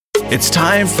It's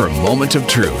time for Moment of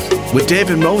Truth with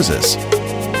David Moses.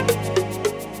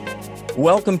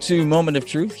 Welcome to Moment of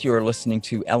Truth. You're listening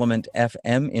to Element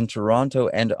FM in Toronto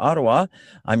and Ottawa.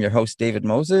 I'm your host, David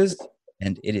Moses,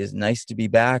 and it is nice to be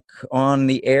back on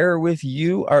the air with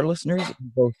you, our listeners,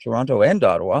 in both Toronto and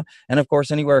Ottawa, and of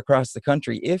course, anywhere across the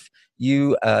country. If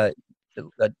you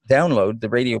download the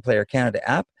Radio Player Canada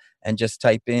app and just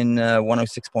type in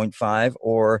 106.5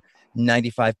 or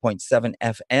 95.7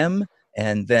 FM,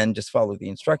 and then just follow the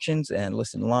instructions and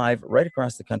listen live right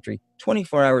across the country,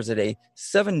 24 hours a day,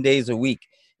 7 days a week.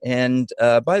 And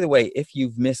by the way, if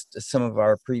you've missed some of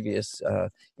our previous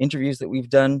interviews that we've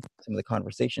done, some of the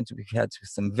conversations we've had with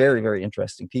some very, very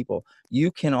interesting people,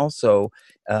 you can also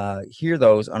hear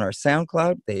those on our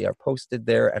SoundCloud. They are posted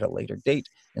there at a later date,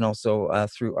 and also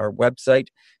through our website.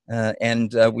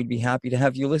 And we'd be happy to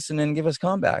have you listen and give us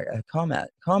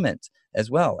comments as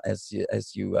well as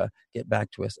you get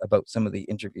back to us about some of the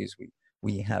interviews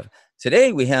we have.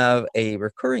 Today we have a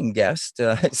recurring guest.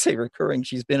 I say recurring,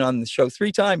 she's been on the show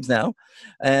 3 times now,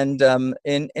 and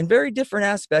in very different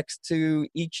aspects to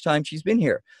each time she's been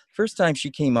here. First time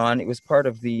she came on, it was part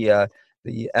of the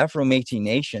Afro Métis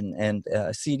Nation and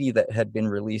a CD that had been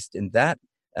released in that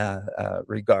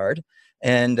regard.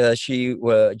 And she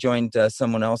joined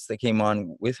someone else that came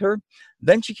on with her.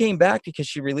 Then she came back because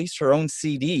she released her own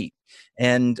CD,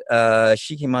 and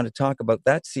she came on to talk about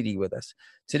that CD with us.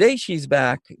 Today she's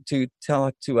back to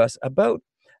talk to us about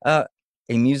a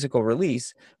musical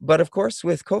release, but of course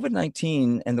with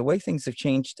COVID-19 and the way things have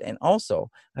changed, and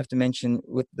also I have to mention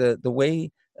with the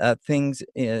way things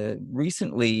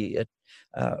recently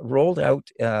rolled out,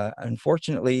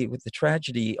 unfortunately, with the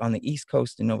tragedy on the East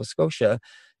Coast in Nova Scotia.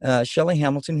 Shelley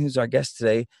Hamilton, who's our guest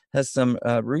today, has some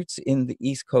roots in the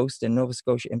East Coast and Nova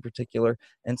Scotia in particular,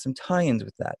 and some tie-ins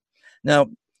with that. Now,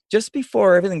 just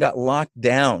before everything got locked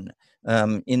down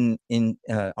in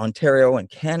Ontario and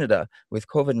Canada with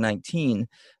COVID-19,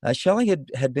 Shelley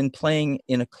had been playing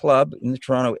in a club in the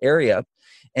Toronto area,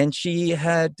 and she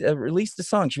had released a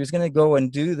song. She was going to go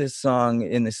and do this song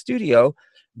in the studio,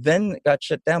 then it got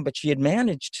shut down, but she had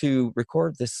managed to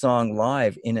record this song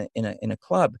live in a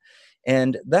club.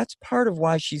 And that's part of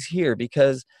why she's here,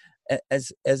 because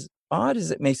as odd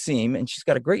as it may seem, and she's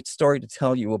got a great story to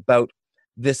tell you about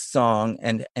this song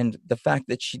and the fact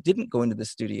that she didn't go into the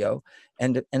studio,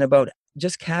 and about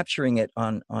just capturing it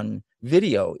on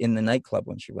video in the nightclub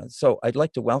when she went. So I'd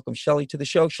like to welcome Shelley to the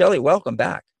show. Shelley, welcome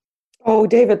back. Oh,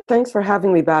 David, thanks for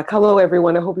having me back. Hello,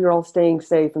 everyone. I hope you're all staying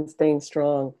safe and staying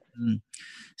strong.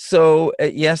 So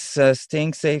yes,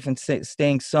 staying safe and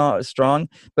staying strong,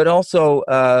 but also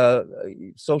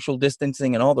social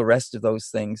distancing and all the rest of those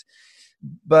things.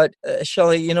 But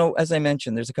Shelley, as I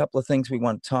mentioned, there's a couple of things we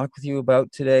want to talk with you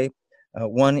about today.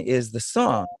 One is the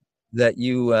song that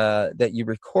you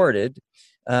recorded,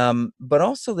 but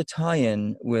also the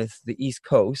tie-in with the East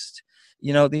Coast.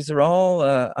 These are all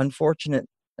unfortunate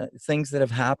things that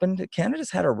have happened.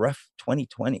 Canada's had a rough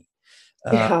 2020.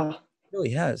 Yeah.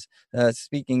 Really has.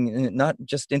 Speaking not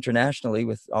just internationally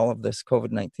with all of this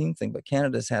COVID-19 thing, but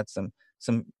Canada's had some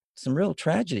real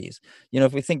tragedies.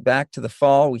 If we think back to the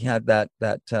fall, we had that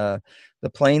the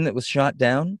plane that was shot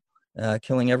down,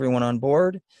 killing everyone on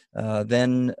board.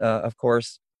 Then, of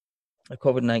course,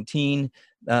 COVID-19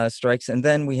 strikes, and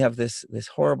then we have this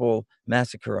horrible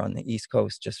massacre on the East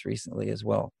Coast just recently as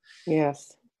well.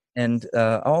 Yes. And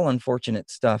all unfortunate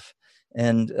stuff.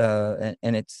 And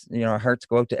it's, our hearts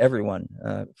go out to everyone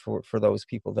for those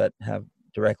people that have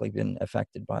directly been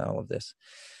affected by all of this.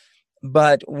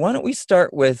 But why don't we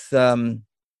start with the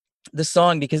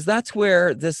song, because that's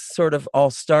where this sort of all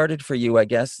started for you, I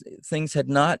guess. Things had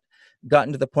not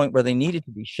gotten to the point where they needed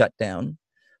to be shut down,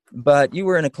 but you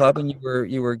were in a club and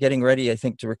you were getting ready, I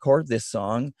think, to record this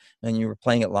song, and you were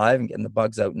playing it live and getting the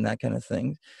bugs out and that kind of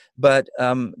thing. But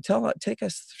take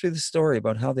us through the story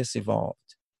about how this evolved.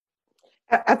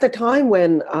 At the time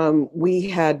when we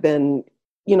had been,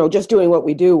 just doing what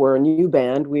we do, we're a new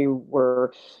band. We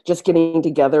were just getting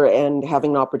together and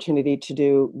having an opportunity to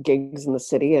do gigs in the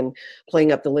city, and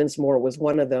playing up the Linsmore was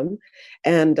one of them.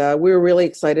 And we were really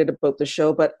excited about the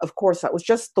show. But of course, that was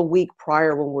just the week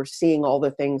prior when we're seeing all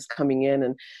the things coming in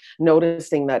and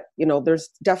noticing that, there's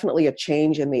definitely a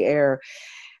change in the air.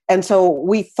 And so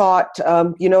we thought,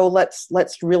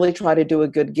 let's really try to do a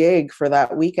good gig for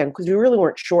that weekend, because we really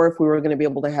weren't sure if we were going to be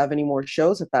able to have any more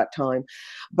shows at that time.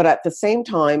 But at the same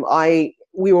time,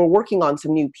 we were working on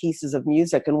some new pieces of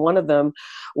music, and one of them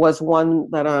was one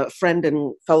that a friend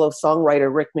and fellow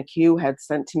songwriter, Rick McHugh, had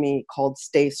sent to me called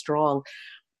Stay Strong.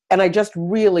 And I just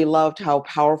really loved how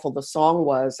powerful the song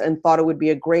was, and thought it would be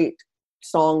a great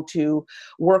song to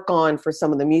work on for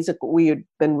some of the music we had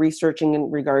been researching in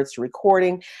regards to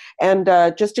recording, and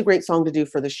just a great song to do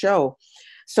for the show.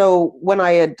 So when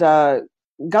I had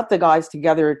got the guys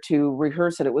together to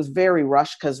rehearse it, it was very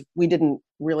rushed because we didn't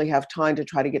really have time to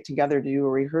try to get together to do a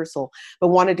rehearsal, but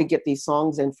wanted to get these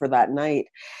songs in for that night.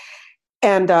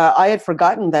 And I had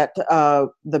forgotten that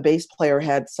the bass player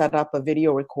had set up a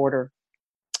video recorder,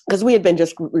 because we had been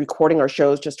just recording our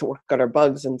shows just to work out our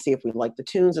bugs and see if we liked the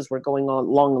tunes as we're going on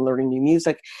along and learning new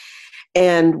music.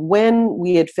 And when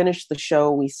we had finished the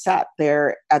show, we sat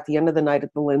there at the end of the night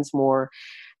at the Linsmore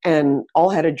and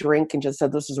all had a drink and just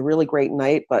said, this is a really great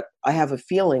night, but I have a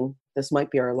feeling this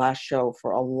might be our last show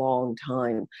for a long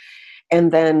time.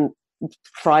 And then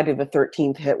Friday the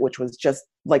 13th hit, which was just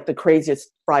like the craziest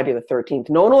Friday the 13th.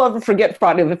 No one will ever forget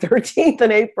Friday the 13th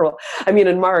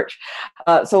in March.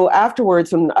 So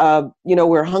afterwards, when,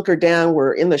 we're hunkered down,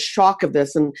 we're in the shock of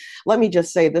this. And let me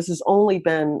just say, this has only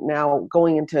been now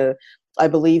going into, I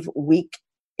believe, week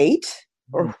 8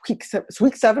 or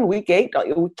week 7, week 8.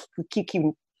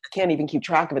 We can't even keep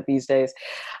track of it these days.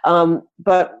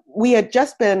 But we had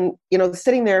just been,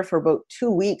 sitting there for about 2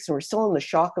 weeks, and we're still in the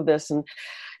shock of this. And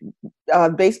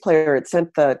the bass player had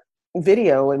sent the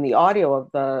video and the audio of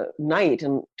the night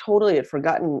and totally had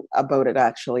forgotten about it,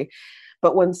 actually.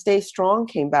 But when Stay Strong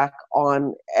came back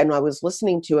on and I was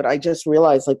listening to it, I just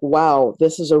realized, like, wow,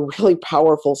 this is a really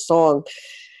powerful song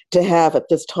to have at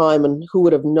this time, and who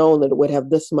would have known that it would have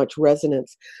this much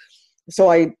resonance. So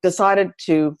I decided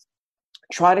to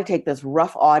try to take this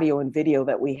rough audio and video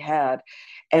that we had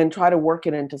and try to work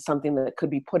it into something that could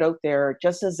be put out there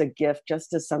just as a gift,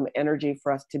 just as some energy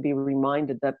for us to be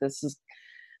reminded that this is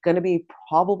going to be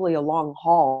probably a long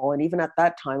haul. And even at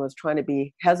that time, I was trying to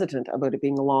be hesitant about it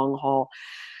being a long haul.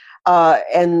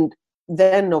 And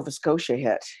then Nova Scotia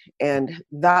hit. And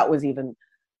that was even,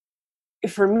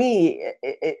 for me,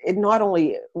 it not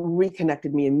only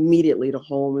reconnected me immediately to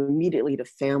home, immediately to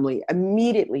family,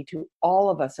 immediately to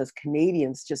all of us as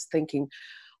Canadians, just thinking,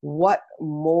 what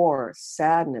more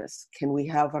sadness can we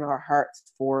have in our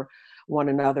hearts for one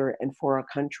another and for our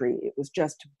country? It was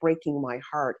just breaking my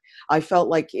heart. I felt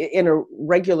like in a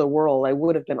regular world, I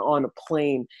would have been on a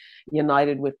plane,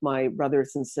 united with my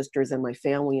brothers and sisters and my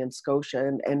family in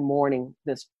Scotia, and mourning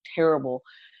this terrible,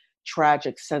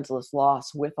 tragic, senseless loss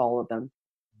with all of them.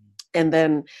 And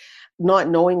then not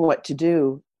knowing what to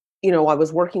do, I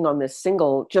was working on this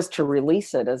single just to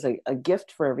release it as a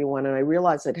gift for everyone. And I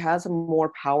realized it has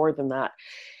more power than that.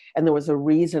 And there was a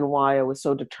reason why I was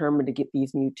so determined to get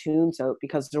these new tunes out,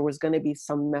 because there was going to be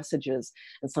some messages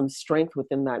and some strength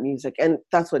within that music. And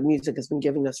that's what music has been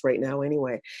giving us right now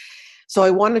anyway. So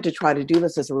I wanted to try to do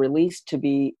this as a release, to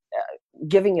be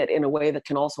giving it in a way that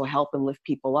can also help and lift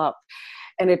people up.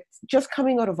 And it's just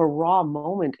coming out of a raw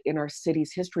moment in our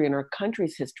city's history, in our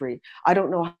country's history. I don't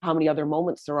know how many other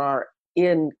moments there are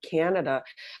in Canada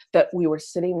that we were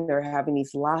sitting there having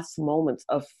these last moments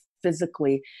of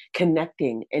physically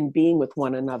connecting and being with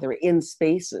one another in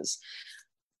spaces.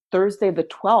 Thursday the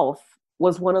 12th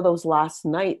was one of those last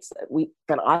nights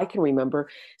that I can remember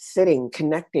sitting,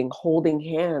 connecting, holding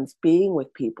hands, being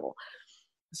with people.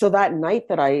 So that night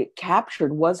that I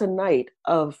captured was a night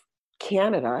of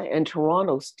Canada and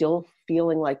Toronto still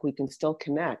feeling like we can still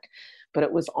connect. But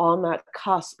it was on that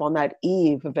cusp, on that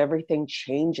eve of everything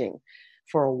changing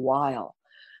for a while.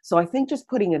 So I think just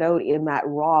putting it out in that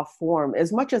raw form,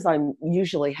 as much as I'm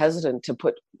usually hesitant to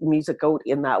put music out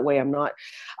in that way,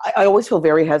 I always feel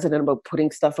very hesitant about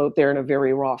putting stuff out there in a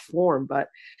very raw form. But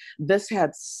this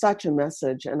had such a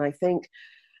message. And I think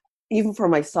even for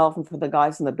myself and for the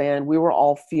guys in the band, we were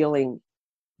all feeling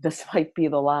this might be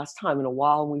the last time in a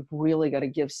while, and we've really got to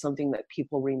give something that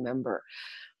people remember.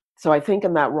 So I think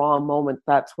in that raw moment,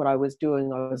 that's what I was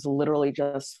doing. I was literally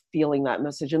just feeling that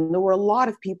message. And there were a lot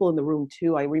of people in the room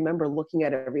too. I remember looking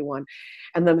at everyone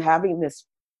and them having this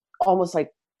almost like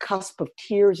cusp of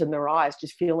tears in their eyes,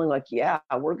 just feeling like, yeah,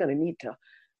 we're going to need to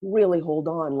really hold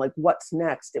on. Like, what's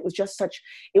next? It was just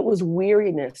it was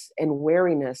weariness and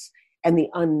wariness and the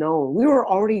unknown. We were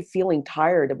already feeling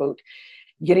tired about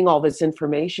getting all this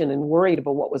information and worried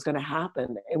about what was going to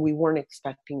happen. And we weren't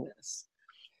expecting this.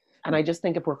 And I just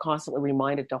think if we're constantly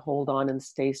reminded to hold on and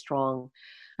stay strong,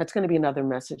 that's going to be another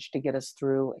message to get us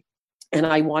through. And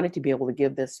I wanted to be able to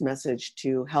give this message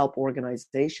to help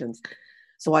organizations.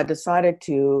 So I decided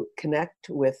to connect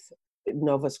with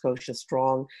Nova Scotia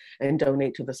Strong and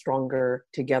donate to the Stronger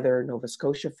Together Nova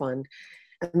Scotia Fund.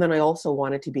 And then I also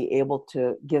wanted to be able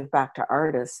to give back to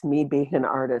artists, me being an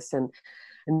artist, and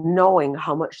knowing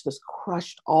how much this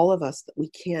crushed all of us, that we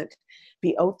can't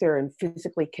be out there and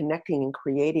physically connecting and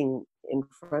creating in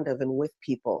front of and with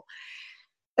people.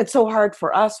 It's so hard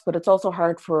for us, but it's also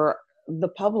hard for the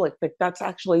public. That's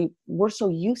actually, we're so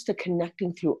used to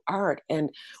connecting through art, and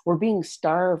we're being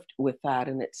starved with that,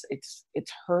 and it's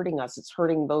hurting us. It's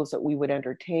hurting those that we would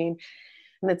entertain,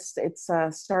 and it's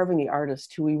starving the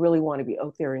artists who we really want to be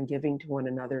out there and giving to one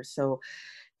another. So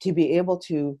to be able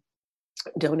to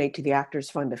donate to the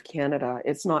Actors Fund of Canada.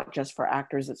 It's not just for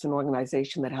actors, it's an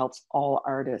organization that helps all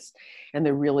artists. And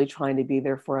they're really trying to be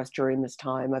there for us during this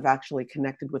time. I've actually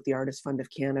connected with the Artist Fund of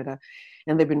Canada,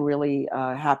 and they've been really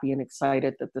happy and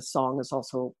excited that the song is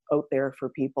also out there for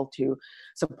people to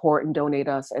support and donate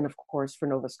us, and of course for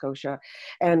Nova Scotia.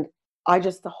 And I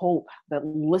just hope that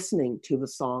listening to the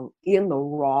song in the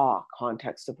raw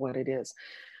context of what it is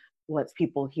lets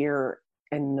people hear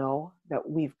and know that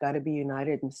we've got to be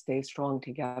united and stay strong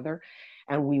together,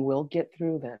 and we will get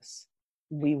through this.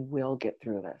 We will get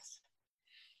through this.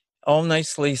 All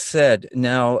nicely said.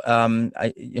 Now, one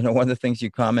of the things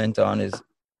you comment on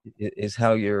is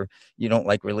how you don't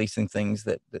like releasing things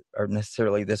that are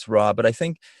necessarily this raw. But I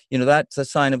think, that's a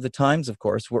sign of the times, of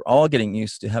course. We're all getting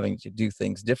used to having to do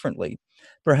things differently.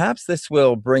 Perhaps this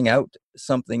will bring out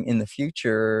something in the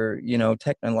future,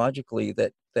 technologically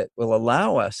that will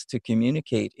allow us to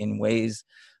communicate in ways,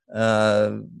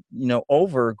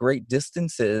 over great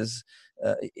distances,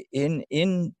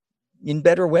 in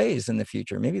better ways in the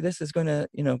future. Maybe this is going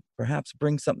to, perhaps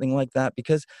bring something like that,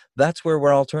 because that's where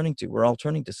we're all turning to. We're all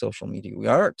turning to social media. We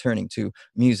are turning to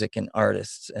music and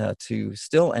artists to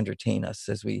still entertain us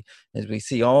as we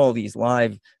see all these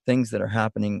live things that are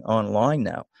happening online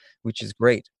now, which is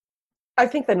great. I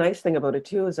think the nice thing about it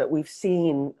too is that we've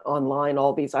seen online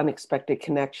all these unexpected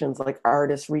connections, like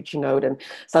artists reaching out and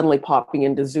suddenly popping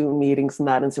into Zoom meetings and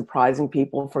that, and surprising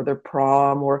people for their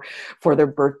prom or for their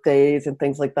birthdays and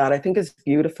things like that. I think it's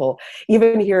beautiful.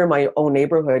 Even here in my own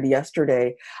neighborhood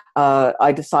yesterday,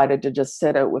 I decided to just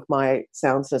sit out with my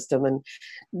sound system and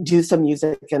do some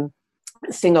music and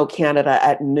sing "O Canada"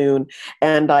 at noon,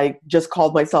 and I just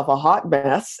called myself a hot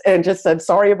mess and just said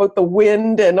sorry about the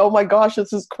wind, and oh my gosh,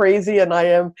 this is crazy, and I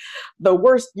am the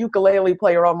worst ukulele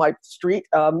player on my street.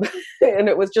 And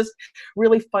it was just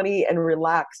really funny and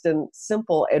relaxed and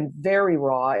simple and very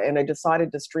raw, and I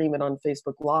decided to stream it on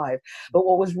Facebook Live. But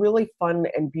what was really fun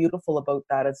and beautiful about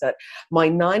that is that my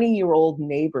 90-year-old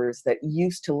neighbors that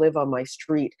used to live on my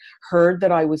street heard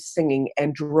that I was singing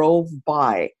and drove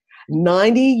by.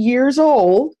 90 years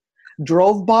old,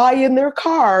 drove by in their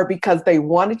car because they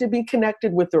wanted to be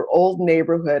connected with their old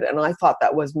neighborhood. And I thought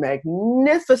that was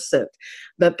magnificent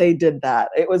that they did that.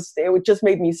 It just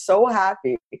made me so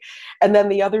happy. And then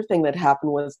the other thing that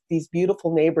happened was these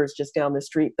beautiful neighbors just down the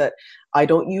street that I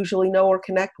don't usually know or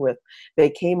connect with.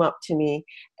 They came up to me,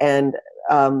 and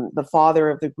the father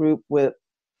of the group, with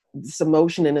some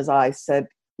emotion in his eyes, said,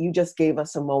 "You just gave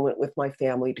us a moment with my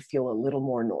family to feel a little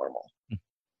more normal."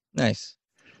 Nice.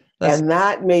 And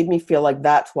that made me feel like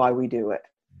that's why we do it.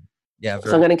 Yeah.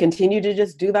 So I'm going to continue to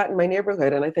just do that in my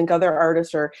neighborhood. And I think other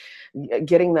artists are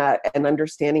getting that and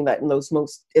understanding that in those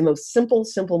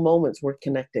simple moments, we're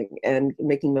connecting and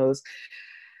making those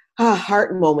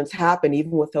heart moments happen,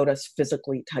 even without us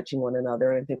physically touching one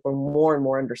another. And I think we're more and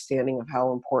more understanding of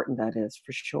how important that is,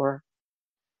 for sure.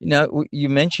 Now, you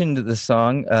mentioned the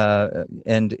song,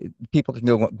 and people can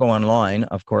go online,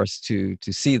 of course, to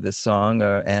see the song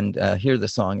and hear the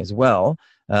song as well,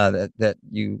 that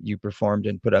you performed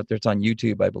and put out there. It's on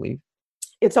YouTube, I believe.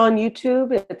 It's on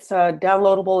YouTube. It's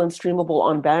downloadable and streamable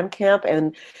on Bandcamp.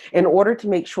 And in order to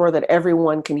make sure that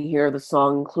everyone can hear the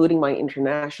song, including my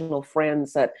international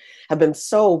friends that have been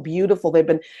so beautiful, they've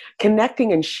been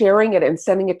connecting and sharing it and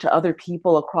sending it to other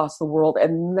people across the world.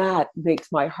 And that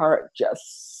makes my heart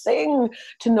just sing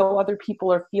to know other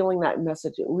people are feeling that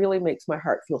message. It really makes my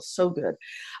heart feel so good.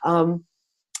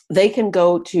 They can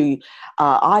go to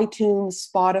iTunes,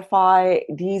 Spotify,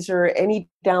 Deezer, any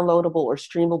downloadable or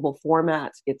streamable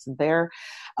formats. It's there.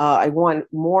 I want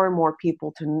more and more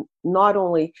people to not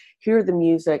only hear the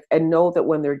music and know that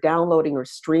when they're downloading or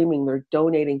streaming, they're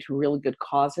donating to really good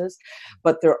causes,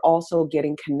 but they're also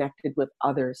getting connected with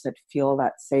others that feel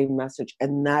that same message.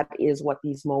 And that is what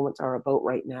these moments are about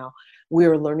right now.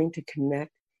 We're learning to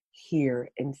connect, hear,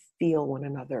 and feel one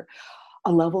another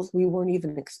on levels we weren't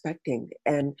even expecting.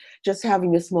 And just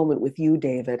having this moment with you,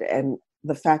 David, and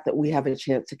the fact that we have a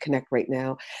chance to connect right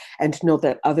now and to know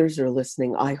that others are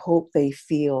listening, I hope they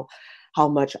feel how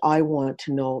much I want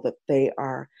to know that they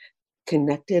are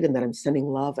connected and that I'm sending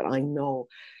love. And I know,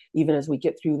 even as we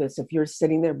get through this, if you're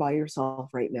sitting there by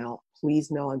yourself right now, please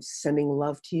know I'm sending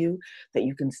love to you, that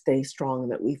you can stay strong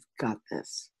and that we've got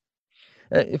this.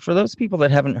 For those people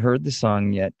that haven't heard the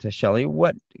song yet, Shelley,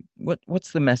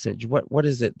 what's the message? What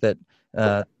is it that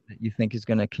that you think is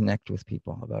going to connect with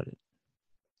people about it?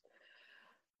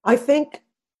 I think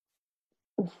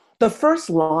the first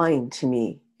line to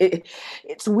me,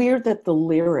 it's weird that the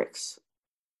lyrics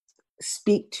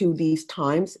speak to these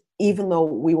times, even though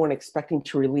we weren't expecting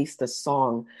to release this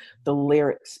song, the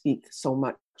lyrics speak so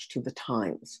much to the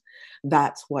times.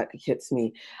 That's what hits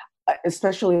me,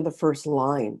 especially the first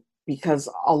line, because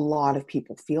a lot of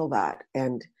people feel that.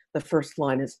 And the first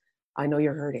line is, I know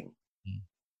you're hurting.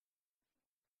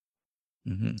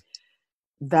 Mm-hmm.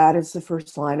 That is the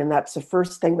first line. And that's the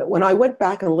first thing that when I went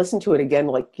back and listened to it again,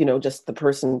 like, just the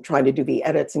person trying to do the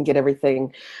edits and get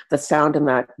everything, the sound and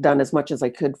that done as much as I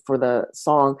could for the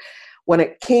song, when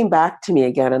it came back to me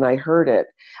again and I heard it,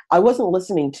 I wasn't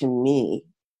listening to me.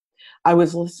 I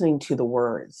was listening to the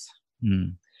words.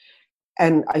 Mm.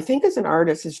 And I think as an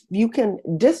artist, is you can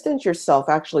distance yourself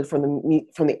actually from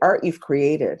the art you've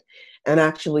created and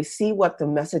actually see what the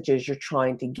message is you're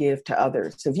trying to give to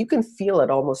others. So if you can feel it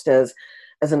almost as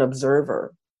an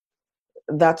observer,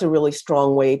 that's a really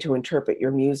strong way to interpret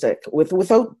your music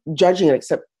without judging it,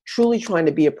 except truly trying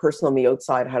to be a person on the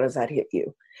outside. How does that hit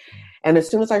you? And as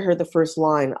soon as I heard the first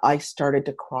line, I started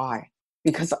to cry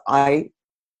because I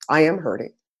am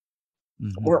hurting.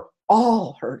 Mm-hmm. We're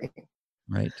all hurting.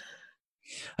 Right.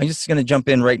 I'm just going to jump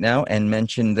in right now and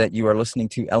mention that you are listening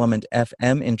to Element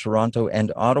FM in Toronto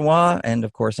and Ottawa, and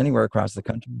of course anywhere across the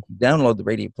country. Download the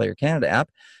Radio Player Canada app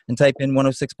and type in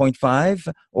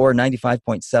 106.5 or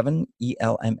 95.7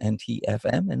 ELMNT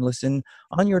FM and listen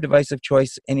on your device of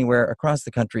choice anywhere across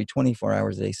the country, 24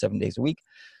 hours a day, 7 days a week.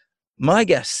 My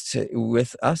guest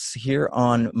with us here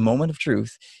on Moment of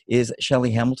Truth is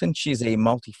Shelley Hamilton. She's a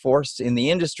multi-force in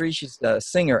the industry. She's a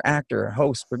singer, actor,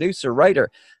 host, producer, writer.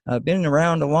 Been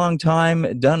around a long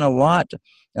time, done a lot.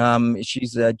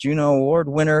 She's a Juno Award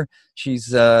winner. She's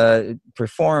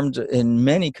performed in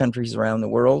many countries around the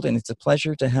world, and it's a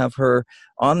pleasure to have her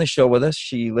on the show with us.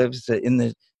 She lives in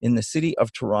the city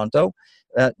of Toronto,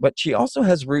 but she also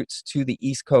has roots to the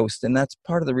East Coast, and that's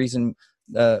part of the reason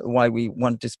why we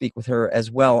wanted to speak with her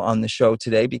as well on the show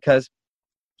today, because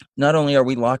not only are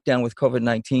we locked down with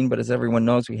COVID-19, but as everyone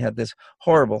knows, we had this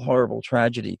horrible, horrible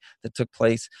tragedy that took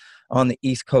place on the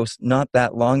East Coast not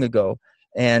that long ago.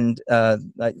 And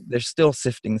they're still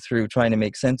sifting through trying to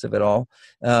make sense of it all.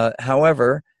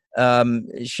 However,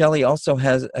 Shelley also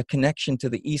has a connection to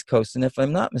the East Coast. And if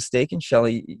I'm not mistaken,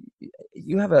 Shelley,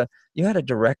 you had a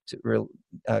direct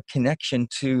connection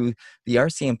to the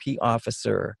RCMP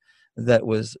officer that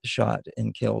was shot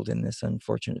and killed in this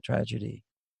unfortunate tragedy.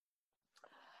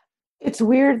 It's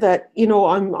weird that,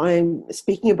 I'm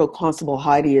speaking about Constable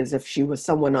Heidi as if she was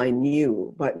someone I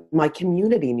knew, but my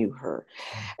community knew her.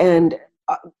 And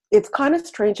it's kind of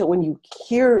strange that when you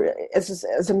hear, as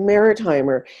a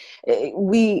Maritimer,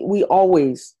 we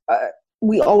always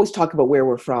talk about where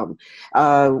we're from.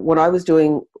 What I was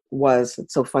doing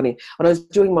it's so funny, when I was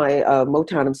doing my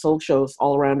Motown and soul shows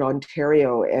all around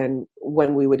Ontario, and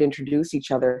when we would introduce each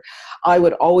other, I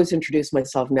would always introduce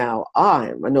myself. Now,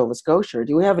 I'm a Nova Scotian.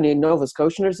 Do we have any Nova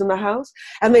Scotianers in the house?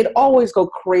 And they'd always go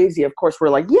crazy. Of course, we're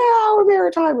like, yeah, we're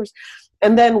Maritimers.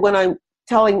 And then when I'm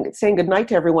saying goodnight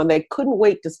to everyone, they couldn't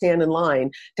wait to stand in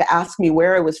line to ask me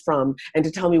where I was from and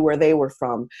to tell me where they were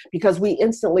from, because we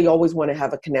instantly always want to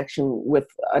have a connection with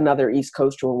another East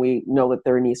Coaster when we know that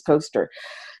they're an East Coaster.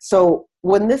 So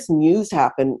when this news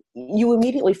happened, you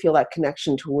immediately feel that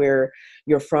connection to where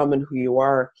you're from and who you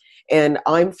are. And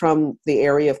I'm from the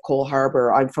area of Cole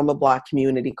Harbour. I'm from a Black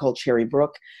community called Cherry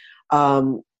Brook.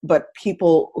 But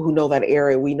people who know that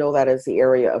area, we know that as the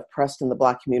area of Preston, the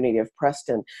Black community of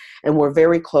Preston. And we're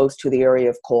very close to the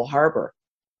area of Cole Harbour.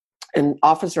 And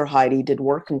Officer Heidi did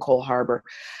work in Cole Harbour.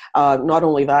 Not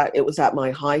only that, it was at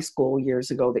my high school years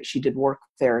ago that she did work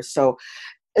there. So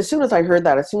as soon as I heard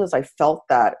that, as soon as I felt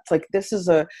that, it's like, this is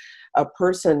a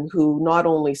person who not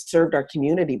only served our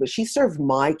community, but she served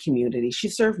my community. She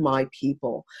served my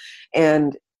people.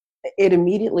 And it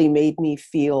immediately made me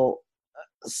feel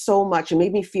so much. It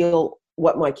made me feel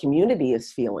what my community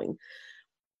is feeling.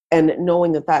 And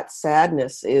knowing that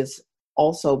sadness is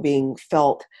also being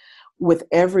felt with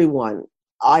everyone,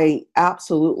 I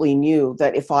absolutely knew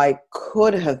that if I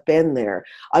could have been there,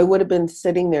 I would have been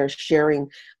sitting there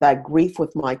sharing that grief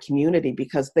with my community,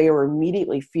 because they were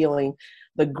immediately feeling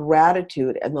the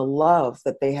gratitude and the love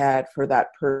that they had for that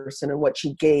person and what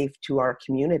she gave to our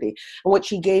community and what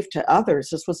she gave to others.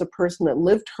 This was a person that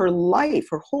lived her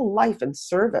whole life in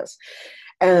service.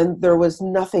 And there was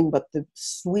nothing but the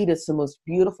sweetest and most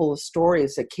beautiful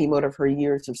stories that came out of her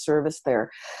years of service there.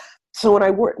 So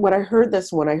when I heard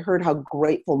this, when I heard how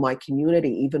grateful my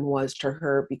community even was to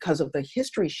her because of the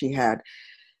history she had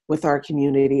with our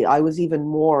community, I was even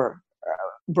more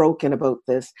broken about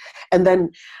this. And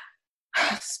then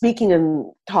speaking and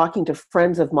talking to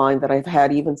friends of mine that I've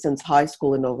had even since high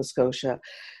school in Nova Scotia,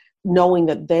 knowing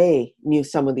that they knew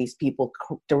some of these people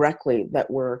directly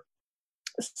that were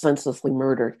senselessly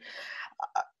murdered,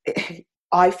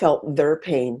 I felt their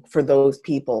pain for those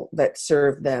people that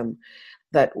served them,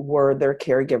 that were their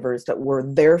caregivers, that were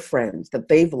their friends, that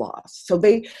they've lost. So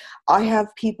I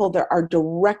have people that are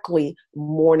directly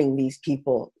mourning these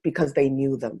people because they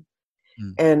knew them.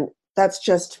 Mm. And that's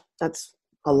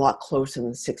a lot closer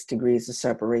than 6 degrees of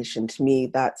separation. To me,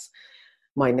 that's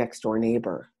my next door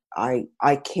neighbor. I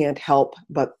can't help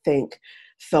but think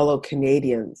fellow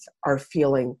Canadians are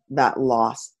feeling that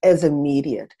loss as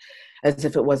immediate as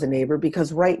if it was a neighbor,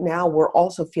 because right now we're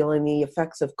also feeling the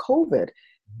effects of COVID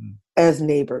as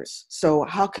neighbors. So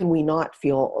how can we not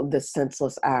feel this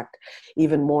senseless act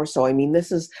even more so? I mean,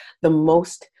 this is the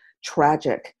most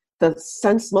tragic,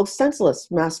 most senseless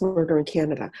mass murder in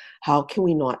Canada. How can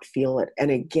we not feel it? And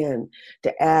again,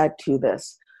 to add to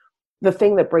this, the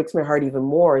thing that breaks my heart even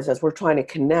more is as we're trying to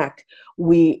connect,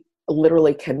 we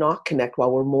literally cannot connect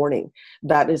while we're mourning.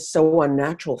 That is so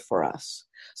unnatural for us.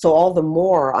 So all the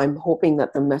more, I'm hoping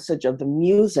that the message of the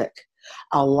music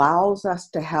allows us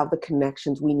to have the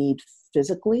connections we need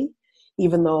physically,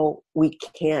 even though we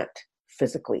can't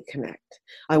physically connect.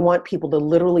 I want people to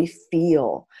literally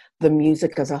feel the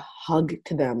music as a hug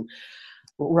to them,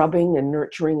 rubbing and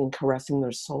nurturing and caressing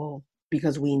their soul,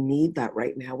 because we need that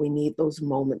right now. We need those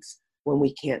moments when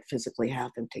we can't physically have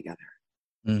them together.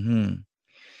 Mm-hmm.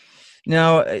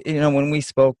 Now, when we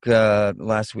spoke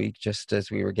last week, just as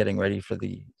we were getting ready for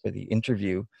the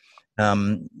interview,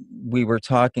 we were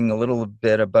talking a little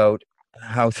bit about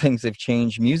how things have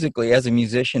changed musically. As a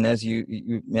musician, as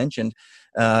you mentioned,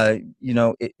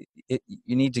 you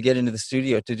need to get into the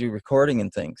studio to do recording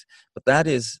and things. But that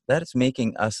is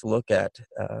making us look at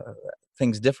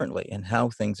things differently and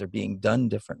how things are being done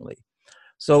differently.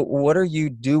 So what are you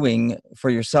doing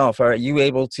for yourself? Are you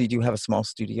able to, do you have a small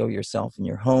studio yourself in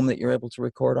your home that you're able to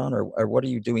record on? Or what are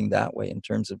you doing that way in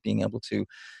terms of being able to,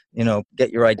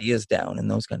 get your ideas down and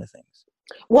those kind of things?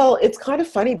 Well, it's kind of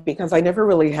funny because I never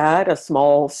really had a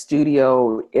small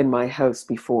studio in my house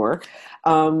before.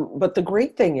 But the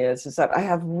great thing is that I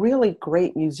have really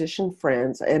great musician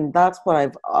friends. And that's what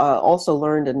I've also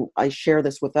learned, and I share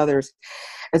this with others,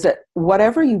 is that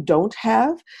whatever you don't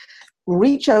have,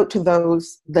 reach out to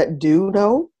those that do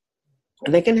know.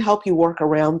 They can help you work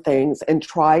around things and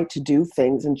try to do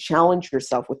things and challenge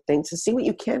yourself with things to see what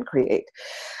you can create.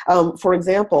 For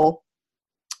example,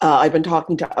 I've been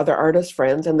talking to other artist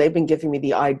friends, and they've been giving me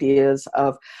the ideas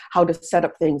of how to set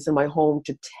up things in my home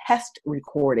to test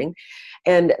recording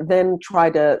and then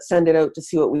try to send it out to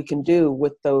see what we can do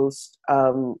with those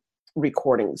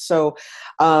recordings. So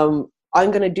I'm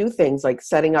going to do things like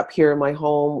setting up here in my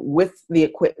home with the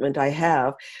equipment I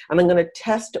have, and I'm going to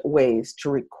test ways to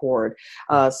record,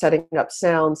 setting up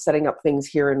sound, setting up things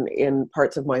here in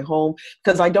parts of my home,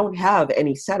 because I don't have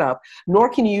any setup, nor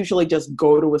can you usually just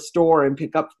go to a store and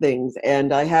pick up things.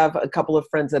 And I have a couple of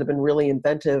friends that have been really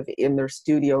inventive in their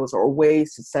studios or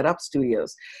ways to set up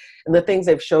studios. And the things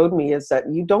they've showed me is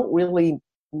that you don't really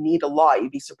need a lot.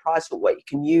 You'd be surprised with what you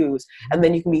can use, and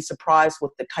then you can be surprised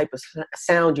with the type of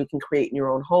sound you can create in your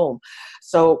own home.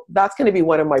 So that's going to be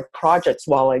one of my projects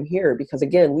while I'm here, because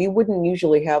again, we wouldn't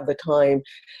usually have the time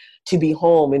to be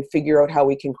home and figure out how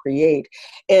we can create.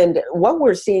 And what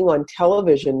we're seeing on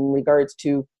television in regards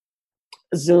to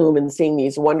Zoom and seeing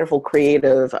these wonderful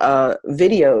creative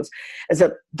videos is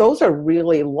that those are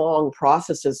really long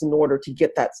processes in order to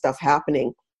get that stuff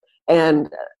happening. And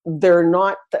they're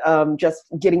not just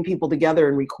getting people together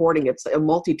and recording. It's a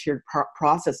multi-tiered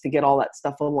process to get all that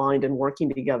stuff aligned and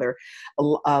working together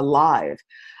live.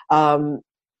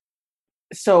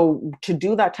 So to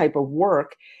do that type of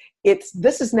work,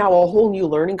 this is now a whole new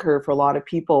learning curve for a lot of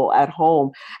people at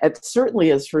home. It certainly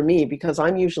is for me, because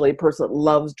I'm usually a person that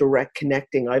loves direct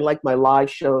connecting. I like my live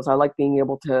shows. I like being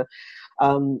able to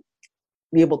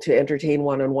entertain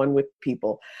one-on-one with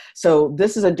people. So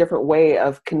this is a different way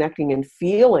of connecting and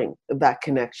feeling that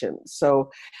connection. So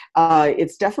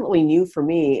it's definitely new for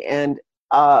me. And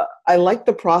I like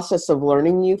the process of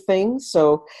learning new things.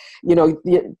 So,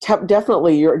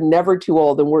 definitely you're never too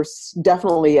old, and we're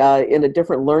definitely in a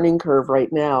different learning curve right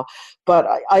now. But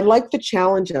I like the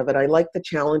challenge of it. I like the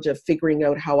challenge of figuring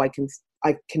out how I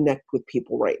connect with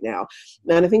people right now.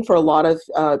 And I think for a lot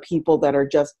of people that are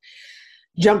just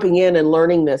jumping in and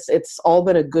learning this, it's all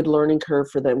been a good learning curve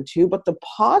for them too. But the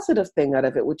positive thing out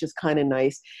of it, which is kind of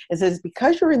nice, is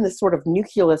because you're in this sort of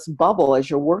nucleus bubble as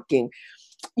you're working,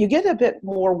 you get a bit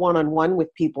more one-on-one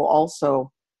with people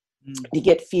also to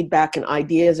get feedback and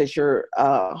ideas as you're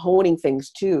honing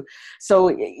things too. So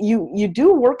you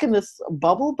do work in this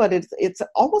bubble, but it's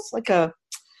almost like a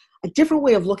different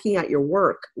way of looking at your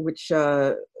work, which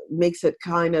makes it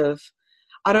kind of,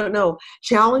 I don't know,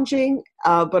 challenging,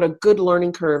 but a good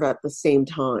learning curve at the same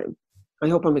time. I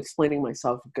hope I'm explaining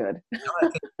myself good.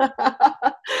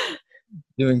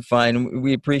 Doing fine.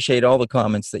 We appreciate all the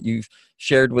comments that you've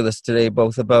shared with us today,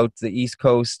 both about the East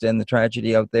Coast and the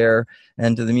tragedy out there,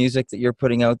 and to the music that you're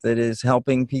putting out that is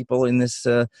helping people in this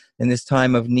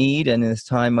time of need, and in this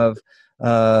time of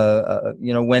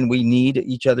when we need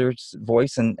each other's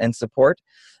voice and support.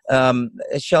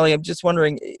 Shelley, I'm just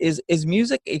wondering, is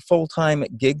music a full-time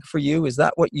gig for you? Is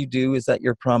that what you do? Is that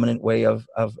your prominent way of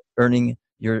earning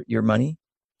your money?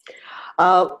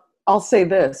 I'll say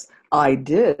this. I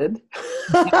did.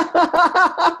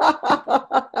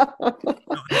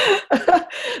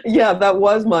 Yeah, that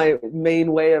was my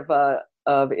main way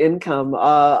of income.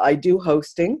 I do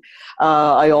hosting.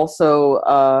 I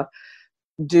also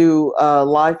do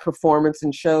live performance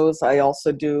and shows. I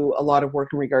also do a lot of work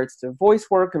in regards to voice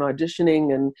work and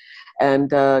auditioning and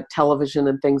television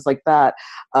and things like that.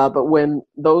 But when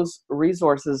those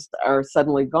resources are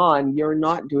suddenly gone, you're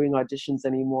not doing auditions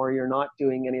anymore. You're not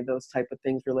doing any of those type of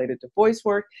things related to voice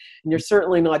work. And you're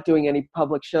certainly not doing any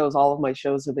public shows. All of my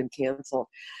shows have been canceled.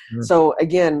 Mm-hmm. So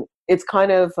again, it's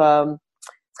kind of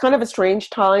a strange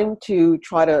time to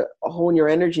try to hone your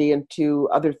energy into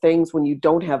other things when you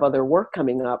don't have other work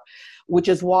coming up, which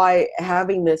is why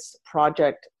having this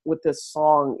project with this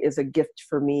song is a gift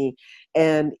for me.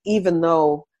 And even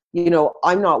though,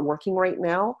 I'm not working right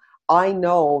now, I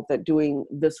know that doing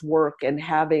this work and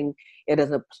having it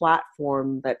as a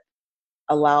platform that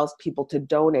allows people to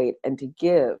donate and to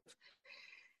give,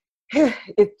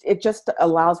 it just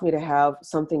allows me to have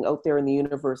something out there in the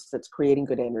universe that's creating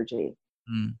good energy.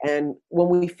 And when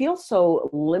we feel so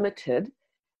limited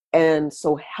and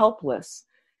so helpless,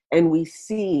 and we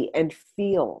see and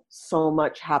feel so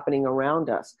much happening around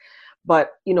us,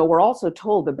 but we're also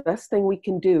told the best thing we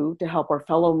can do to help our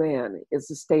fellow man is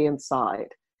to stay inside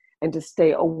and to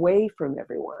stay away from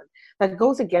everyone. That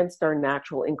goes against our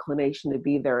natural inclination to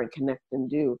be there and connect and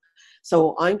do.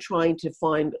 So I'm trying to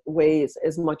find ways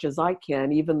as much as I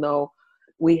can, even though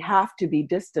we have to be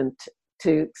distant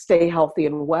to stay healthy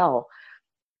and well.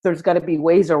 There's got to be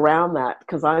ways around that,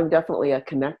 because I'm definitely a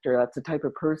connector. That's the type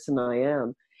of person I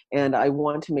am. And I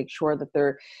want to make sure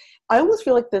that I almost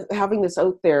feel like having this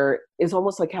out there is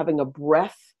almost like having a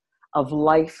breath of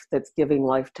life that's giving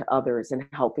life to others and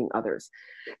helping others.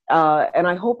 And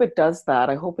I hope it does that.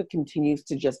 I hope it continues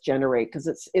to just generate,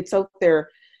 because it's out there,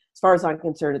 as far as I'm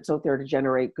concerned, it's out there to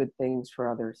generate good things for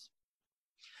others.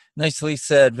 Nicely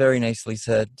said. Very nicely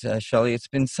said, Shelley. It's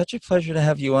been such a pleasure to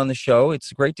have you on the show.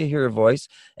 It's great to hear your voice.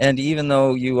 And even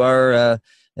though you are,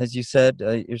 as you said,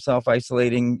 you're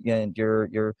self-isolating and you're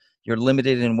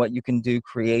limited in what you can do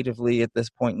creatively at this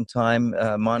point in time,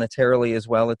 monetarily as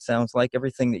well, it sounds like.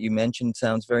 Everything that you mentioned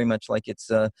sounds very much like it's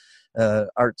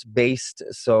arts-based.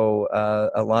 So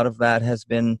a lot of that has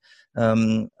been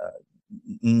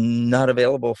not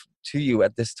available to you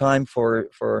at this time for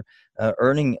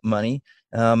earning money.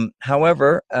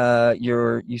 However,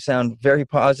 you sound very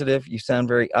positive. You sound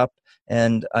very up,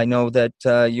 and I know that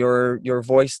your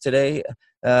voice today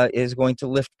is going to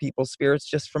lift people's spirits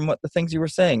just from the things you were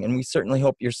saying, and we certainly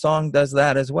hope your song does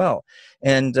that as well.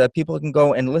 And people can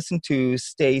go and listen to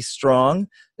 "Stay Strong."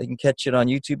 They can catch it on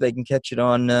YouTube. They can catch it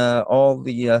on all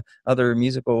the other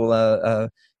musical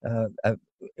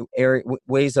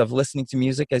ways of listening to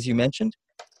music, as you mentioned,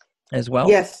 as well.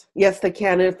 Yes, they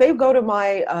can. And if they go to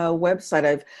my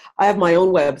website, I have my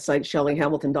own website,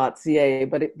 shelleyhamilton.ca,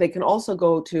 but they can also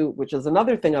go to, which is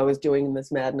another thing I was doing in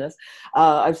this madness,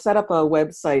 I've set up a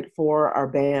website for our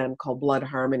band called Blood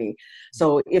Harmony.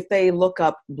 So if they look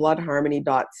up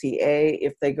bloodharmony.ca,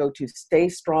 if they go to Stay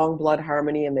Strong Blood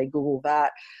Harmony and they Google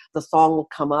that, the song will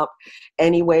come up.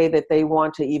 Any way that they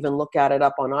want to even look at it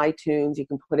up on iTunes, you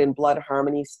can put in Blood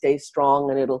Harmony, Stay Strong,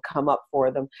 and it'll come up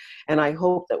for them. And I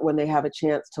hope that when they have a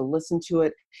chance to listen to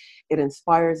it, it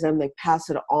inspires them. They pass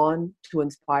it on to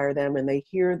inspire them, and they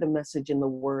hear the message in the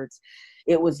words.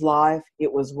 It was live,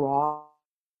 it was raw,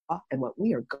 and what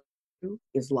we are going through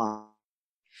is live.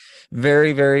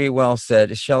 Very, very well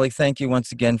said. Shelley, thank you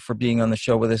once again for being on the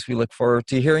show with us. We look forward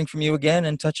to hearing from you again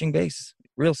and touching base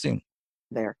real soon.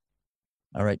 There.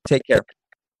 All right. Take care.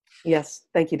 Yes.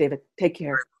 Thank you, David. Take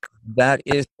care. That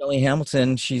is Shelley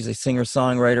Hamilton. She's a singer,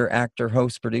 songwriter, actor,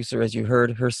 host, producer. As you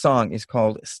heard, her song is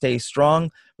called Stay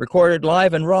Strong, recorded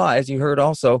live and raw, as you heard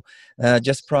also,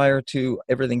 just prior to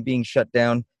everything being shut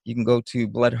down. You can go to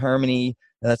Blood Harmony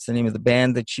That's the name of the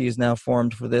band that she has now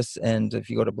formed for this. And if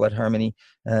you go to Blood Harmony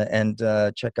and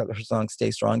check out her song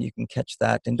 "Stay Strong," you can catch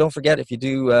that. And don't forget, if you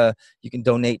do, you can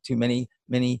donate to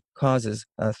many causes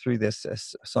through this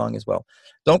song as well.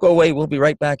 Don't go away. We'll be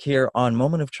right back here on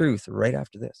Moment of Truth right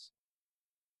after this.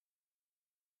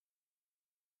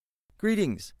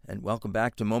 Greetings and welcome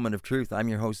back to Moment of Truth. I'm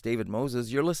your host, David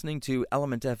Moses. You're listening to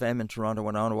Element FM in Toronto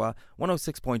and Ottawa,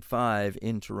 106.5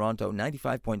 in Toronto,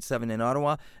 95.7 in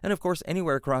Ottawa, and of course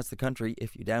anywhere across the country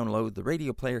if you download the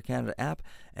Radio Player Canada app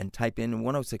and type in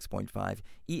 106.5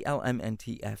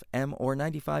 ELMNT FM or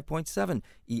 95.7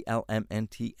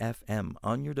 ELMNT FM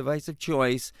on your device of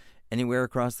choice, anywhere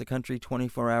across the country,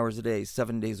 24 hours a day,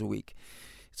 7 days a week.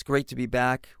 It's great to be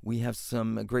back. We have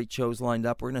some great shows lined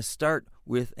up. We're going to start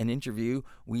with an interview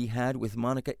we had with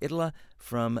Monica Ittala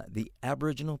from the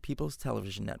Aboriginal People's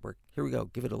Television Network. Here we go.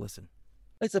 Give it a listen.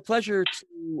 It's a pleasure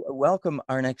to welcome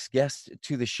our next guest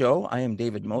to the show. I am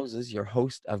David Moses, your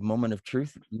host of Moment of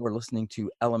Truth. You are listening to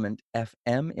Element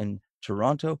FM in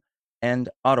Toronto and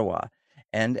Ottawa.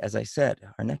 And as I said,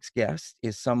 our next guest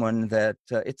is someone that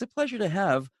it's a pleasure to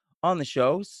have on the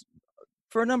show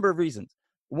for a number of reasons.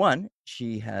 One,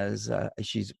 she's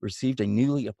received a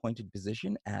newly appointed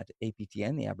position at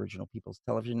APTN, the Aboriginal People's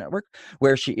Television Network,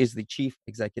 where she is the Chief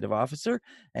Executive Officer,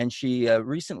 and she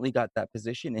recently got that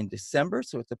position in December,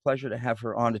 so it's a pleasure to have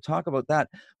her on to talk about that.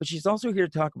 But she's also here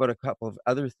to talk about a couple of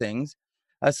other things,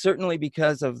 certainly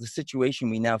because of the situation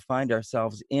we now find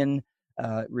ourselves in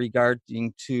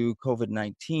regarding to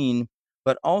COVID-19,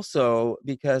 but also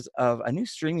because of a new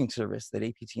streaming service that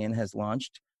APTN has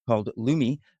launched called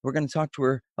Lumi. We're going to talk to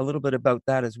her a little bit about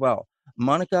that as well.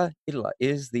 Monica Ittala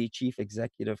is the Chief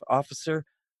Executive Officer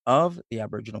of the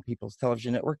Aboriginal People's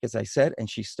Television Network, as I said, and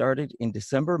she started in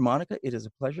December. Monica, it is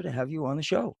a pleasure to have you on the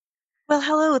show. Well,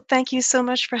 hello. Thank you so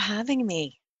much for having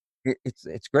me.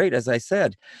 It's great, as I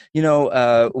said. You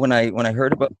know, when I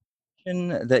heard about the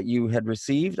position that you had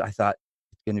received, I thought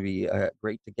it's going to be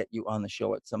great to get you on the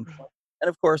show at some point. And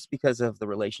of course, because of the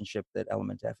relationship that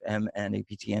Element FM and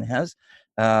APTN has,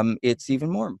 it's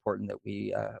even more important that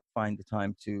we find the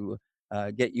time to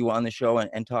get you on the show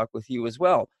and talk with you as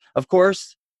well. Of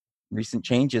course, recent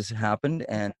changes happened,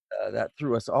 and that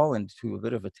threw us all into a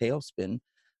bit of a tailspin.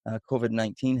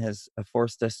 COVID-19 has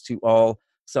forced us to all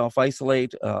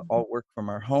self-isolate, all work from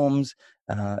our homes,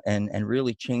 and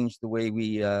really change the way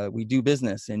we do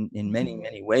business in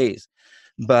many ways.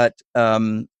 But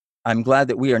I'm glad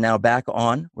that we are now back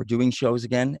on. We're doing shows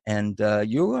again, and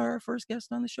you are our first guest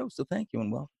on the show, so thank you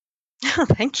and welcome.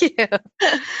 Thank you.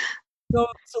 So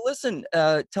listen,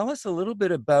 tell us a little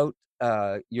bit about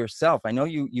yourself. I know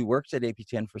you worked at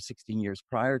APTN for 16 years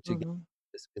prior to getting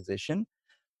this position,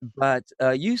 but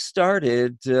you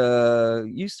started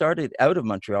out of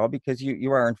Montreal because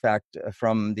you are in fact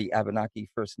from the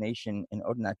Abenaki First Nation in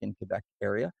Odanak in Quebec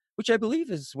area, which I believe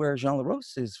is where Jean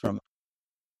LaRose is from.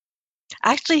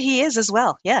 Actually, he is as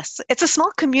well. Yes. It's a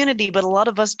small community, but a lot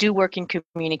of us do work in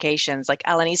communications. Like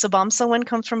Alanis Obamsawin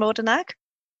comes from Odanak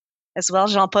as well.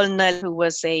 Jean-Paul Noël, who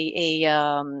was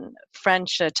a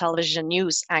French television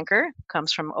news anchor,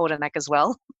 comes from Odanak as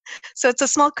well. So it's a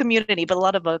small community, but a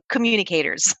lot of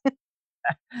communicators.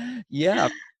 Yeah,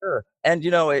 sure. And, you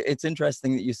know, it's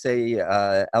interesting that you say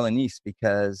Alanis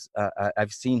because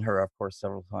I've seen her, of course,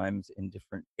 several times in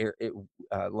different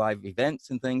live events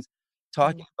and things,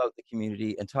 talking about the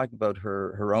community and talking about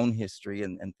her own history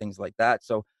and things like that.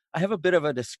 So I have a bit of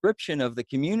a description of the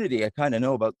community. I kind of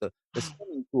know about the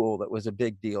swimming pool that was a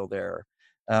big deal there.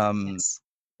 Yes.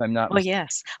 If I'm not mistaken.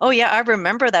 Yes. Oh, yeah. I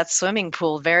remember that swimming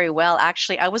pool very well.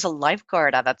 Actually, I was a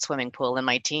lifeguard at that swimming pool in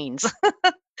my teens.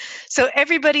 So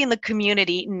everybody in the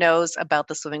community knows about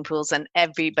the swimming pools and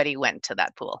everybody went to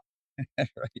that pool. Right.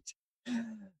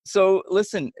 So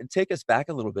listen, take us back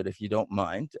a little bit, if you don't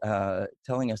mind,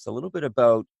 telling us a little bit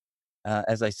about,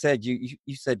 as I said, you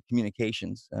said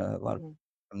communications, a lot of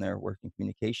from there work in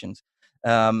communications,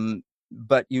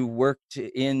 but you worked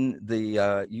in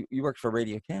the, you worked for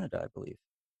Radio Canada, I believe.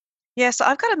 Yeah, so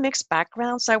I've got a mixed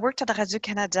background. So I worked at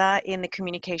Radio-Canada in the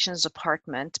communications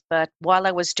department, but while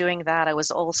I was doing that, I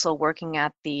was also working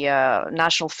at the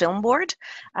National Film Board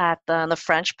at the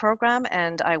French program,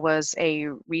 and I was a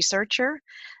researcher,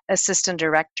 assistant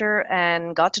director,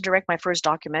 and got to direct my first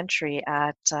documentary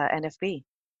at NFB.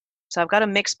 So I've got a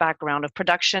mixed background of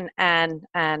production and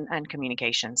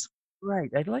communications. Right.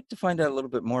 I'd like to find out a little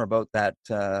bit more about that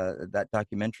that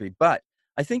documentary, but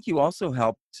I think you also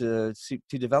helped to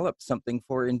develop something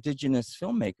for Indigenous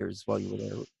filmmakers while you were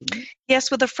there.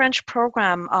 Yes, with the French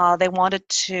program, they wanted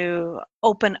to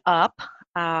open up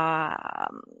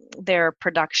their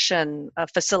production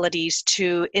facilities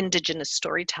to Indigenous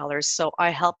storytellers. So I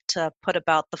helped to put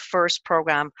about the first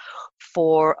program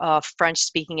for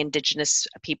French-speaking Indigenous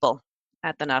people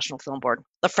at the National Film Board,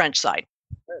 the French side.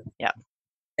 Yeah.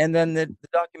 And then the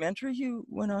documentary you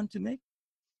went on to make?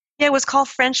 Yeah, it was called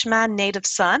Frenchman Native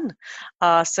Son.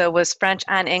 So it was French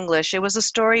and English. It was a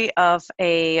story of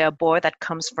a boy that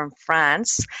comes from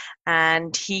France,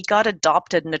 and he got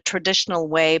adopted in a traditional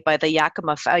way by the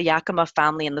Yakima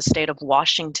family in the state of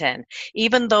Washington.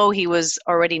 Even though he was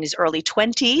already in his early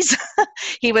 20s,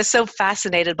 he was so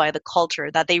fascinated by the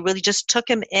culture that they really just took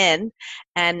him in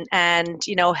and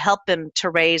helped him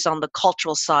to raise on the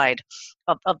cultural side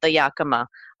of the Yakima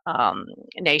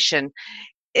nation.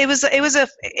 It was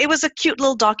a cute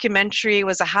little documentary. It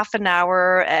was a half an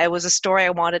hour. It was a story I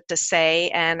wanted to say,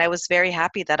 and I was very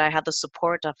happy that I had the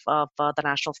support of the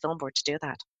National Film Board to do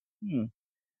that.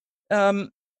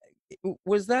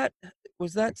 Was that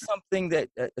something that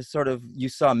sort of you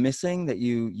saw missing, that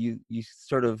you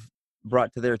sort of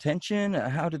brought to their attention?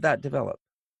 How did that develop?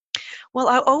 Well,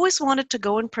 I always wanted to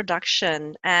go in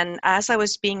production, and as I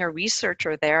was being a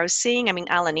researcher there, I was seeing,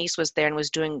 Alanis was there and was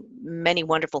doing many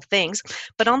wonderful things,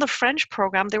 but on the French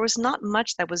program, there was not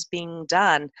much that was being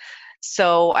done.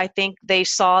 So I think they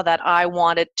saw that I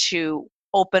wanted to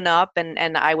open up,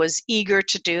 and I was eager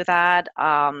to do that.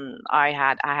 I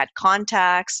had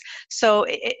contacts, so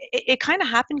it kind of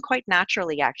happened quite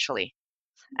naturally, actually.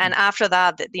 And after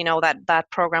that, that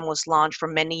program was launched for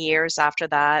many years after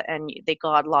that, and they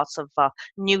got lots of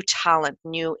new talent,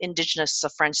 new Indigenous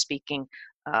French-speaking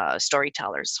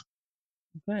storytellers.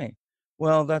 Okay,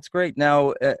 well, that's great.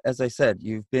 Now, as I said,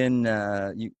 you've been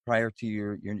prior to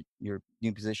your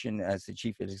new position as the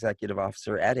Chief Executive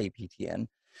Officer at APTN.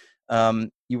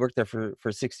 You worked there for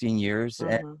 16 years,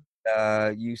 Mm-hmm.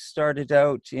 and you started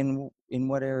out in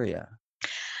what area?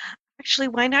 Actually,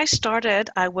 when I started,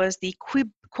 I was the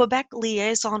Quebec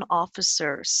liaison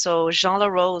officer. So Jean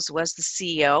Larose was the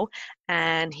CEO,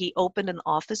 and he opened an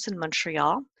office in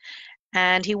Montreal,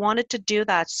 and he wanted to do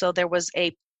that. So there was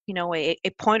a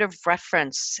point of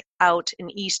reference out in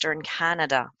Eastern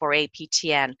Canada for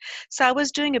APTN. So I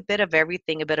was doing a bit of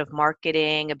everything, a bit of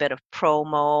marketing, a bit of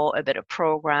promo, a bit of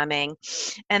programming.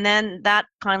 And then that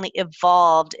finally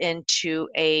evolved into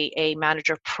a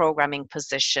manager of programming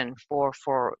position for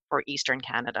Eastern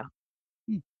Canada.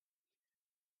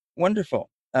 Wonderful.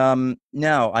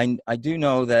 Now, I do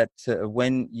know that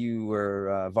when you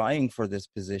were vying for this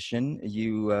position,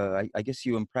 you I guess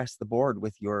you impressed the board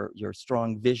with your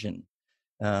strong vision.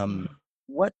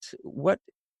 What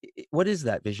is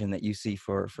that vision that you see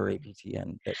for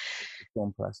APTN that you're so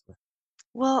impressed with?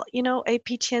 Well,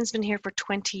 APTN's been here for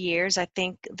 20 years. I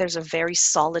think there's a very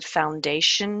solid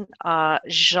foundation.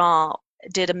 Jean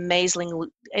did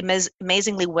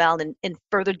amazingly well in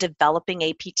further developing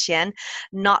APTN,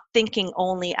 not thinking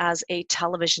only as a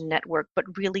television network, but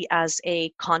really as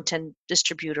a content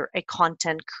distributor, a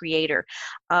content creator,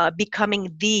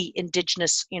 becoming the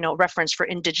Indigenous, reference for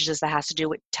Indigenous that has to do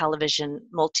with television,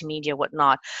 multimedia,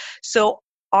 whatnot. So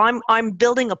I'm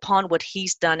building upon what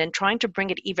he's done and trying to bring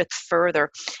it even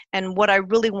further. And what I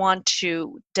really want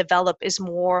to develop is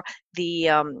more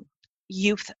the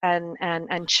youth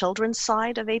and children's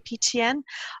side of APTN.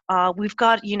 We've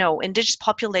got, Indigenous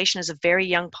population is a very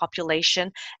young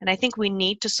population, and I think we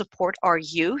need to support our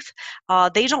youth.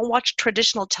 They don't watch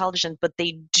traditional television, but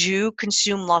they do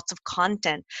consume lots of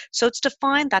content. So it's to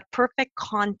find that perfect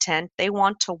content they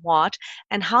want to watch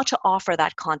and how to offer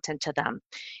that content to them.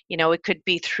 It could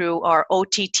be through our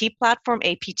OTT platform,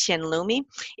 APTN Lumi.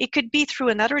 It could be through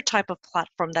another type of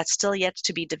platform that's still yet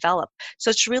to be developed. So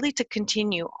it's really to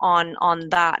continue on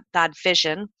that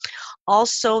vision.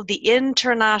 Also, the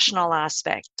international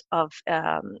aspect of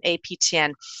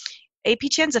APTN.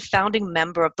 APTN is a founding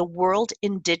member of the World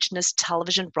Indigenous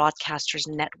Television Broadcasters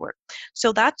Network.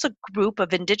 So that's a group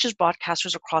of Indigenous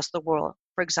broadcasters across the world.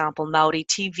 For example, Maori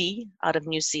TV out of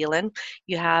New Zealand.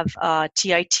 You have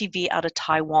TITV out of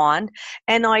Taiwan,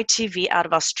 NITV out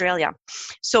of Australia.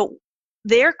 So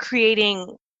they're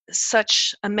creating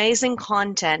such amazing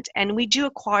content, and we do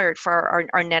acquire it for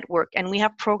our network, and we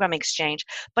have program exchange,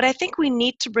 but I think we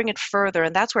need to bring it further,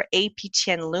 and that's where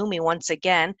APTN Lumi once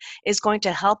again is going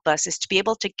to help us, is to be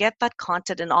able to get that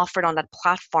content and offer it on that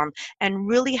platform and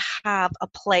really have a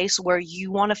place where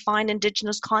you want to find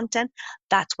Indigenous content.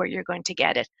 That's where you're going to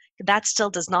get it. That still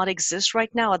does not exist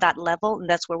right now at that level, and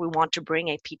that's where we want to bring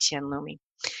APTN Lumi.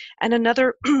 And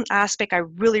another aspect I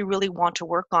really, really want to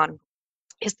work on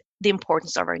is the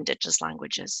importance of our Indigenous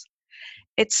languages.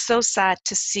 It's so sad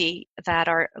to see that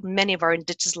many of our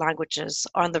Indigenous languages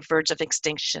are on the verge of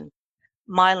extinction.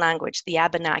 my language, the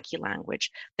Abenaki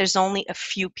language, there's only a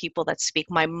few people that speak.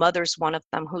 My mother's one of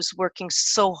them who's working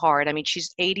so hard. I mean,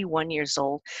 she's 81 years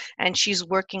old and she's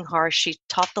working hard. She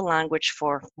taught the language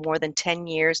for more than 10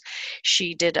 years.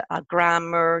 She did a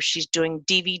grammar. She's doing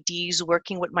DVDs,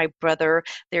 working with my brother.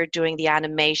 They're doing the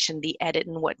animation, the edit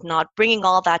and whatnot, bringing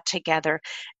all that together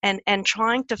and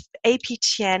trying to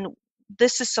APTN.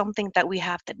 This is something that we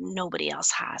have that nobody else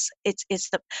has.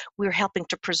 We're helping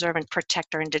to preserve and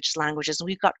protect our Indigenous languages. And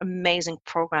we've got amazing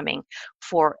programming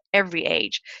for every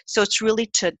age. So it's really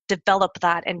to develop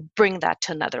that and bring that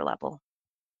to another level.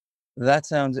 That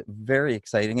sounds very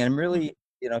exciting. And really,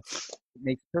 it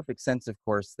makes perfect sense, of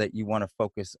course, that you want to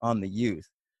focus on the youth.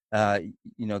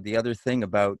 The other thing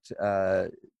about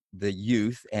the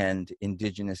youth and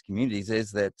Indigenous communities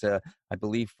is that I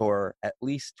believe for at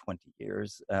least 20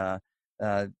 years,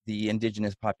 the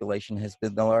Indigenous population has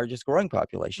been the largest growing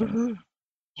population. Mm-hmm.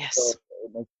 Yes. So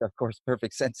it makes, of course,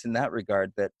 perfect sense in that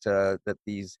regard that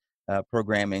these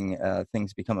programming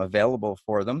things become available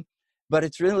for them. But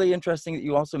it's really interesting that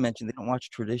you also mentioned they don't watch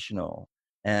traditional,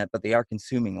 but they are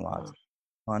consuming lots of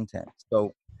content.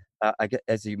 So I get,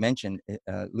 as you mentioned,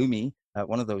 Lumi,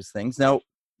 one of those things. Now,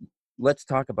 let's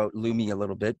talk about Lumi a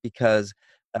little bit because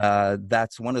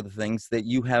that's one of the things that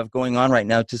you have going on right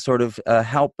now to sort of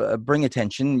help bring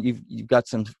attention. You've got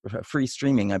some free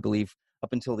streaming, I believe,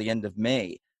 up until the end of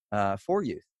May for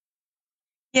youth.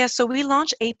 Yeah, so we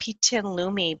launched APTN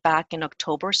Lumi back in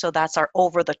October. So that's our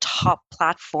over-the-top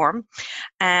platform.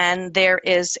 And there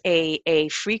is a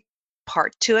free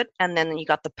part to it, and then you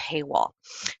got the paywall.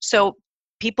 So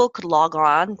people could log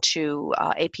on to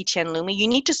APTN Lumi. You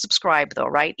need to subscribe though,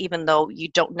 right? Even though you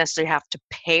don't necessarily have to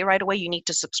pay right away, you need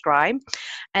to subscribe.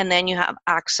 And then you have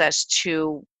access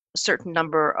to a certain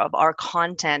number of our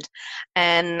content.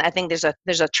 And I think there's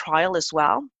a trial as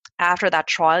well. After that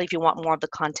trial, if you want more of the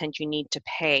content, you need to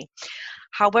pay.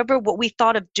 However, what we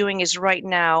thought of doing is right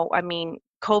now, I mean,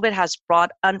 COVID has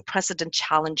brought unprecedented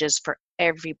challenges for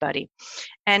everybody.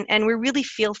 And we really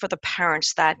feel for the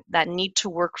parents that need to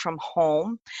work from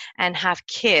home and have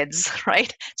kids,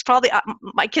 right? It's probably,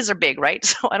 my kids are big, right?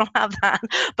 So I don't have that.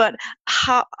 But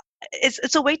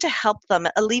it's a way to help them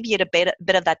alleviate a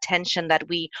bit of that tension that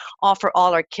we offer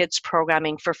all our kids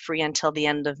programming for free until the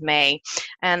end of May.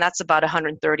 And that's about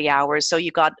 130 hours. So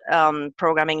you got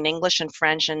programming in English and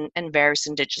French and various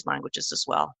Indigenous languages as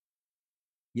well.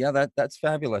 Yeah, that's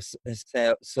fabulous.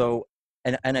 So,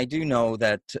 and I do know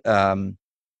that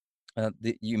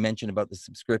you mentioned about the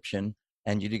subscription,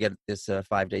 and you do get this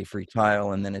 5-day free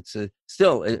trial, and then it's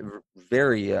still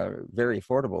very very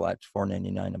affordable at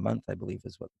 $4.99 a month, I believe,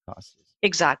 is what the cost is.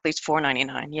 Exactly, it's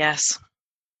 $4.99. Yes.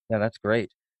 Yeah, that's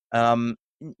great. Now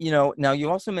you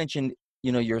also mentioned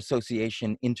your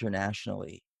association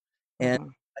internationally, and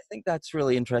I think that's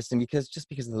really interesting because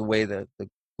of the way the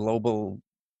global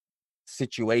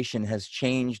situation has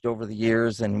changed over the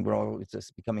years, and it's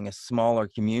just becoming a smaller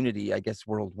community, I guess,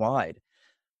 worldwide.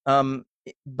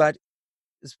 But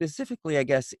specifically, I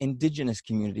guess, Indigenous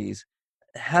communities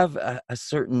have a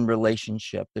certain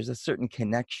relationship. There's a certain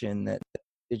connection that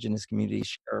Indigenous communities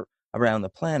share around the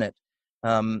planet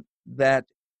that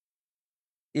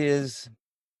is,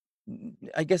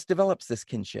 I guess, develops this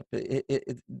kinship.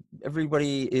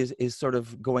 Everybody is sort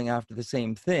of going after the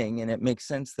same thing, and it makes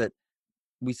sense that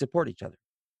we support each other.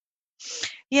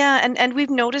 Yeah, and we've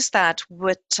noticed that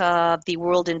with the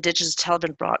World Indigenous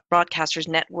Television Broadcasters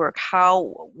Network,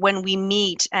 how when we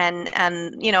meet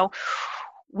and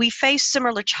we face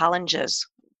similar challenges,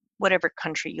 whatever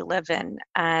country you live in,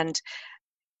 and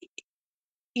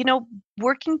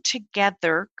working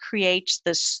together creates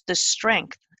this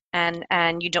strength, and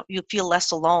you feel less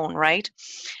alone, right?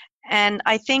 And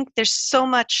I think there's so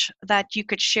much that you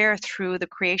could share through the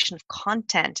creation of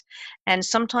content. And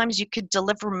sometimes you could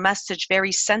deliver a message,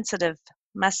 very sensitive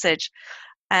message,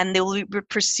 and they will be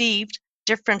perceived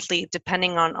differently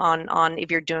depending on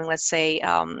if you're doing, let's say,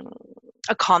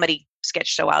 a comedy sketch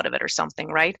show out of it or something,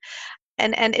 right?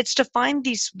 And it's to find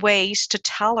these ways to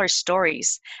tell our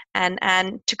stories and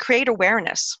to create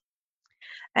awareness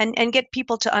and get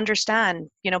people to understand,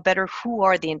 better who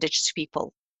are the Indigenous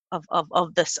people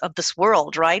of this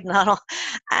world, right? Not all,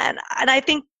 and I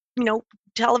think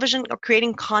television or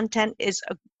creating content is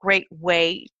a great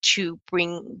way to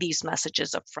bring these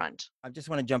messages up front. I just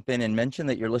want to jump in and mention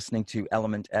that you're listening to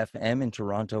Element FM in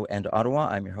Toronto and Ottawa.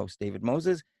 I'm your host, David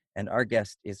Moses, and our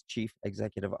guest is Chief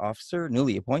Executive Officer,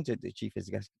 newly appointed the Chief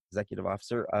Executive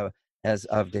Officer as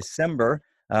of December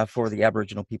for the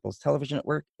Aboriginal People's Television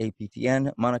Network,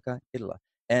 APTN, Monica Idala.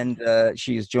 And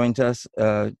she has joined us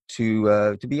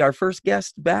to be our first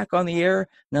guest back on the air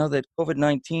now that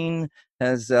COVID-19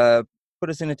 has put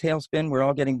us in a tailspin. We're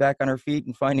all getting back on our feet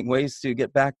and finding ways to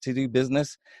get back to do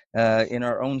business in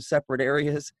our own separate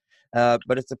areas.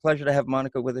 But it's a pleasure to have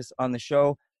Monica with us on the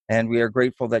show, and we are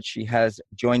grateful that she has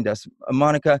joined us.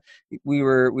 Monica, we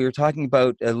were talking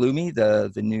about Lumi,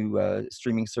 the new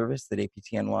streaming service that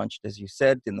APTN launched, as you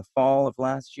said, in the fall of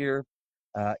last year.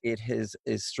 It is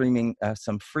streaming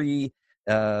some free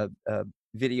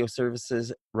video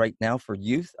services right now for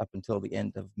youth up until the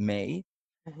end of May.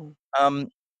 Mm-hmm.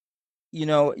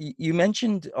 You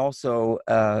mentioned also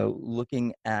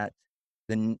looking at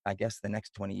I guess the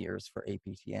next 20 years for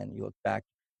APTN. You look back,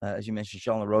 as you mentioned,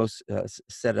 Jean LaRose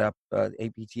set up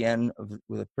APTN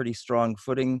with a pretty strong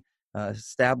footing,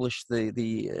 established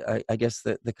I guess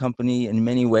the company in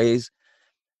many ways.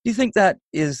 Do you think that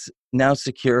is now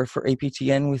secure for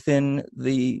APTN within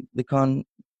the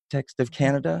context of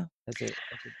Canada as a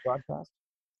broadcast?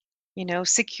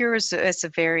 Secure is a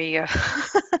very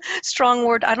strong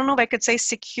word. I don't know if I could say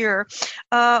secure.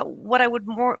 What I would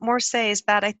more say is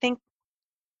that I think,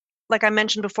 like I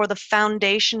mentioned before, the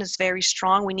foundation is very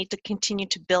strong. We need to continue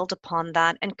to build upon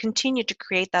that and continue to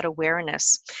create that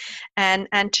awareness, and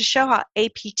to show how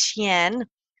APTN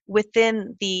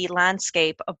within the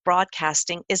landscape of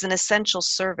broadcasting is an essential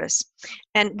service.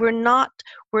 And we're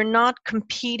not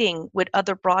competing with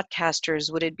other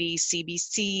broadcasters, would it be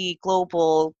CBC,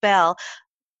 Global, Bell,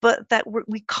 but that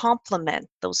we complement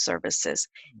those services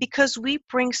because we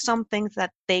bring something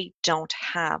that they don't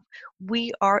have.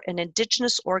 We are an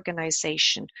Indigenous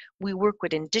organization. We work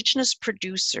with Indigenous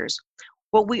producers.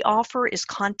 What we offer is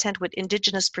content with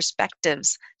Indigenous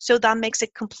perspectives. So that makes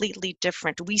it completely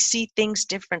different. We see things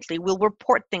differently. We'll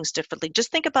report things differently.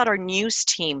 Just think about our news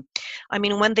team. I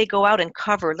mean, when they go out and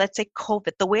cover, let's say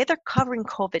COVID, the way they're covering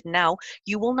COVID now,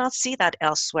 you will not see that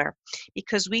elsewhere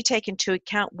because we take into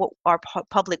account what our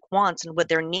public wants and what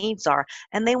their needs are.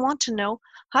 And they want to know,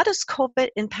 how does COVID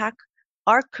impact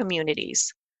our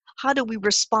communities? How do we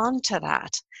respond to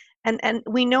that? And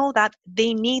we know that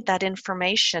they need that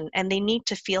information and they need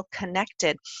to feel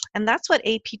connected. And that's what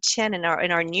APTN in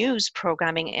our news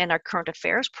programming and our current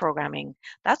affairs programming,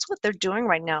 that's what they're doing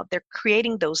right now. They're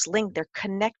creating those links, they're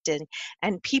connected.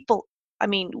 And people, I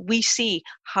mean, we see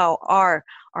how our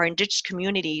Indigenous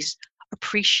communities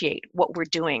appreciate what we're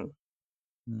doing.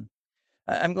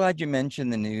 I'm glad you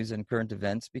mentioned the news and current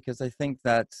events because I think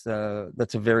that's a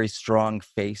very strong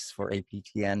face for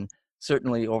APTN.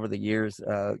 Certainly over the years,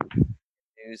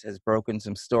 news has broken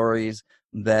some stories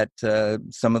that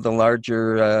some of the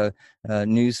larger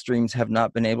news streams have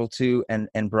not been able to, and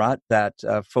brought that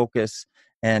focus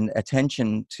and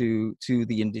attention to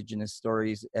the Indigenous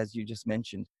stories, as you just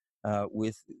mentioned,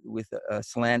 with a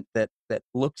slant that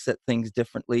looks at things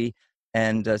differently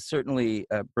and certainly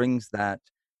brings that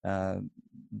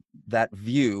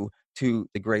view to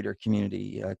the greater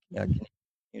community.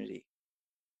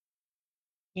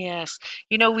 Yes,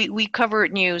 we cover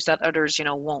news that others,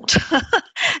 won't,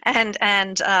 and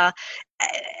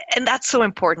that's so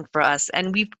important for us.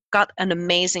 And we've got an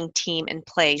amazing team in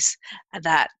place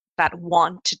that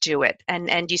want to do it,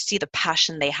 and you see the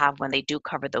passion they have when they do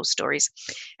cover those stories.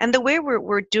 And the way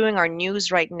we're doing our news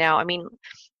right now, I mean,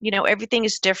 everything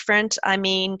is different. I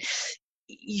mean,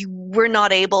 we're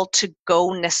not able to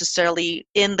go necessarily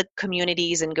in the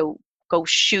communities and go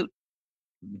shoot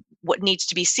what needs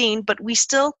to be seen, but we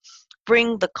still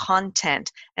bring the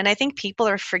content. And I think people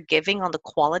are forgiving on the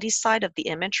quality side of the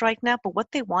image right now, but what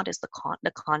they want is the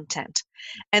content,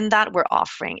 and that we're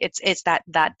offering. It's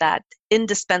that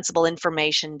indispensable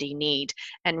information they need,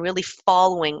 and really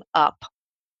following up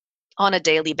on a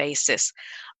daily basis.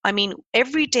 I mean,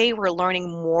 every day we're learning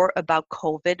more about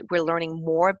COVID. We're learning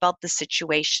more about the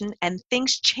situation, and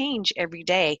things change every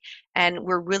day. And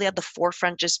we're really at the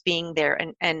forefront, just being there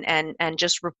and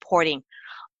just reporting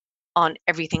on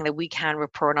everything that we can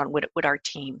report on with our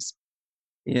teams.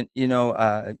 You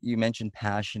mentioned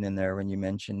passion in there when you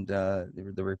mentioned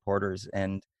the reporters,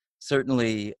 and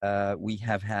certainly we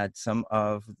have had some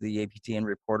of the APTN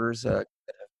reporters that have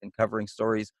been covering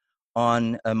stories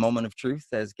on A Moment of Truth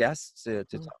as guests to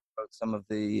talk about some of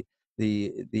the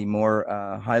more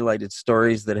highlighted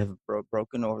stories that have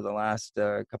broken over the last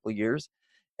couple of years,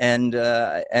 and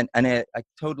I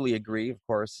totally agree, of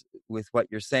course, with what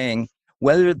you're saying.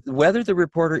 Whether the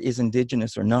reporter is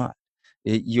Indigenous or not,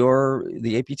 the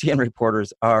APTN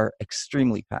reporters are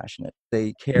extremely passionate.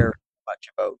 They care much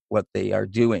about what they are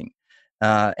doing,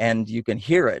 and you can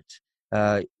hear it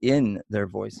in their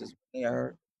voices. They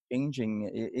are changing.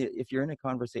 If you're in a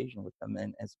conversation with them,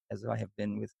 and as I have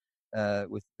been with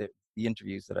the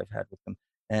interviews that I've had with them,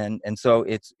 and so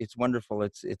it's wonderful.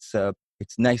 It's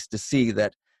nice to see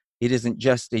that it isn't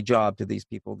just a job to these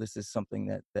people. This is something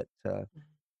that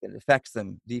affects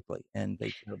them deeply, and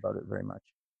they care about it very much.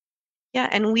 Yeah,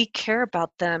 and we care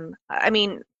about them. I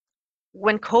mean,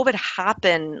 when COVID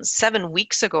happened 7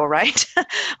 weeks ago, right?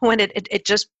 When it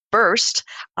just burst,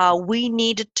 we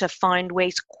needed to find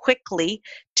ways quickly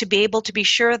to be able to be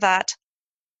sure that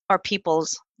our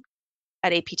peoples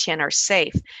at APTN are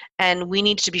safe. And we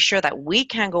need to be sure that we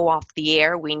can go off the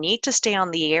air. We need to stay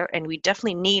on the air, and we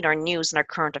definitely need our news and our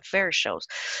current affairs shows.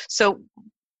 So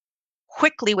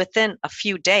quickly, within a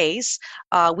few days,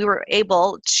 we were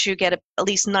able to get at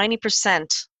least 90%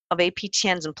 of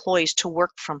APTN's employees to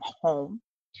work from home.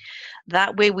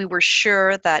 That way, we were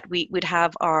sure that we would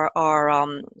have our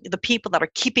the people that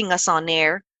are keeping us on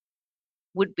air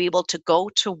would be able to go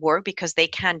to work because they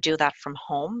can't do that from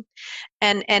home,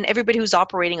 and everybody who's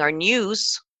operating our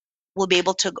news will be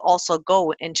able to also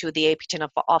go into the APTN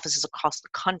offices across the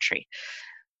country.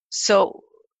 So,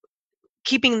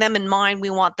 keeping them in mind, we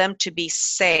want them to be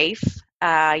safe,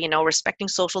 respecting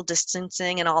social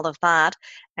distancing and all of that,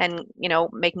 and,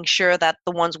 making sure that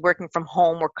the ones working from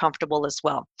home were comfortable as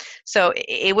well. So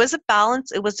it was a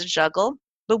balance, it was a juggle,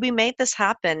 but we made this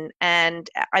happen. And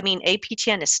I mean,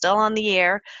 APTN is still on the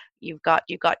air. You've got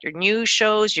your news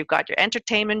shows, you've got your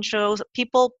entertainment shows.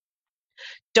 People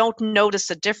don't notice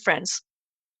a difference.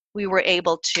 We were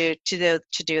able to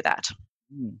do that.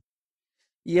 Mm.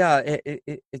 Yeah,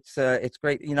 it's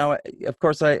great. Of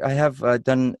course, I have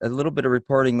done a little bit of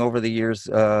reporting over the years,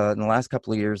 in the last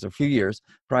couple of years, or few years,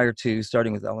 prior to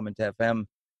starting with Element FM,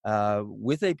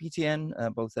 with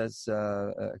APTN, both as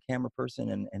a camera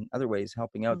person and other ways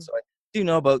helping out. So I do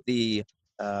know about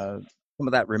some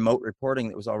of that remote reporting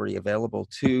that was already available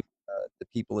to the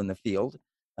people in the field,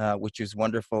 which is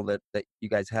wonderful that you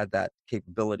guys had that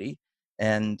capability.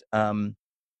 And I'm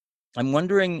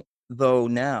wondering, though,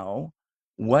 now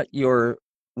what you're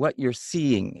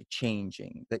seeing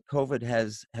changing, that COVID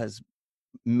has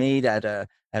made at a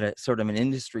sort of an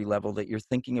industry level, that you're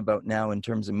thinking about now in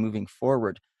terms of moving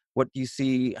forward. What do you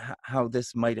see how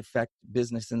this might affect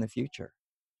business in the future?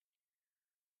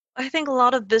 I think a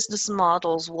lot of business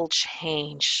models will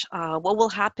change. What will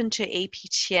happen to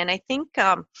APTN? I think,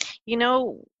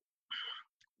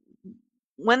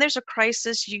 when there's a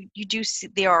crisis, you do see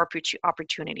there are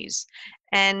opportunities,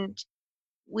 and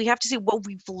we have to see what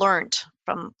we've learned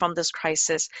from this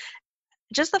crisis.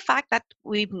 Just the fact that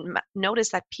we've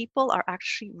noticed that people are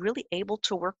actually really able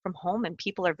to work from home, and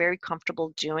people are very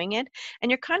comfortable doing it. And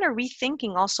you're kind of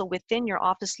rethinking also within your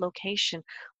office location,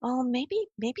 well, maybe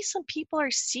some people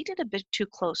are seated a bit too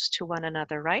close to one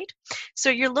another, right? So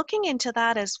you're looking into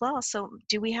that as well. So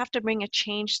do we have to bring a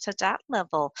change to that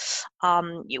level?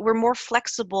 We're more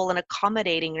flexible and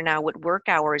accommodating now with work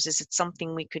hours. Is it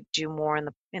something we could do more in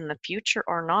the future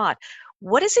or not?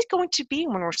 What is it going to be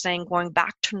when we're saying going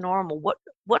back to normal? What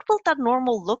will that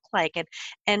normal look like?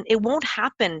 And it won't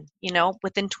happen,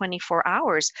 within 24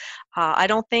 hours. I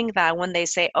don't think that when they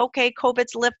say, okay,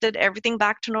 COVID's lifted, everything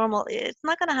back to normal, it's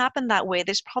not going to happen that way.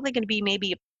 There's probably going to be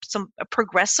maybe a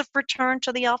progressive return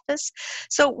to the office.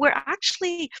 So we're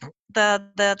actually the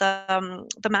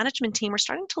management team. We're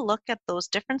starting to look at those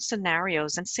different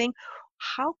scenarios and saying,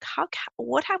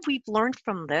 what have we learned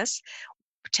from this?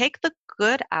 Take the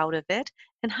good out of it,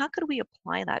 and how could we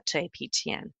apply that to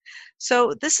APTN?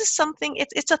 So this is something,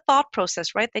 it's a thought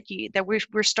process, right, that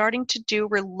we're starting to do.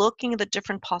 We're looking at the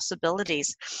different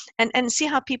possibilities and see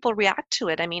how people react to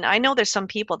it. I mean, I know there's some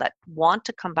people that want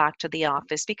to come back to the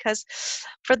office because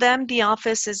for them the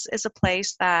office is a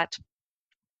place that,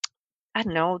 I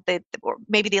don't know, or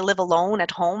maybe they live alone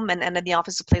at home, and then the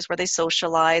office is a place where they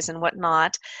socialize and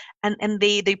whatnot, and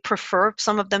they prefer.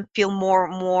 Some of them feel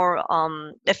more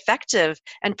effective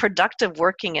and productive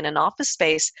working in an office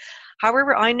space.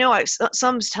 However, I know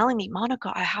someone's telling me,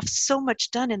 Monica, I have so much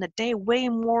done in a day, way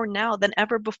more now than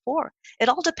ever before. It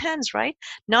all depends, right?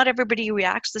 Not everybody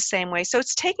reacts the same way. So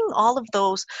it's taking all of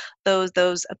those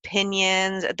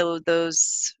opinions,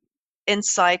 those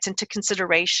insights into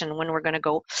consideration when we're going to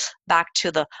go back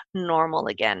to the normal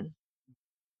again.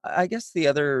 I guess the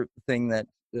other thing that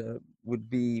would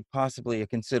be possibly a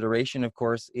consideration, of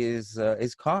course, is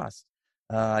cost.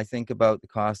 I think about the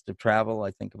cost of travel.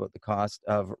 I think about the cost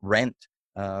of rent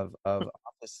of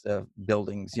office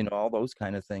buildings. All those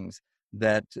kind of things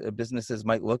that businesses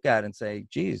might look at and say,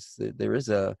 "Geez, there's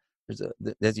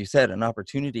as you said, an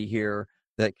opportunity here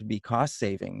that could be cost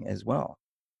saving as well."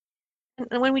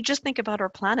 And when we just think about our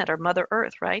planet, our Mother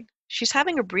Earth, right? She's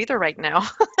having a breather right now.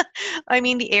 I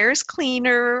mean, the air is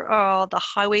cleaner, the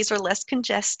highways are less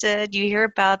congested. You hear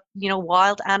about,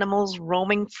 wild animals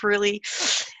roaming freely.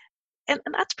 And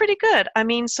that's pretty good. I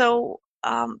mean, so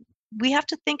we have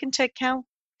to think into account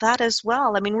that as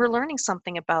well. I mean, we're learning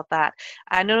something about that.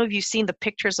 I don't know if you've seen the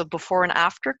pictures of before and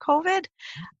after COVID.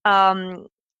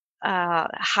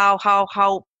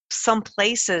 How some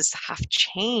places have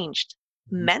changed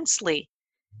immensely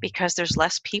because there's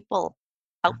less people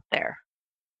out there.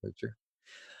 Very true.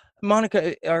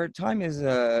 Monica, our time is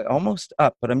almost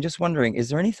up, but I'm just wondering, is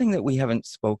there anything that we haven't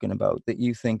spoken about that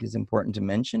you think is important to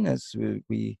mention as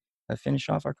we finish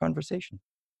off our conversation?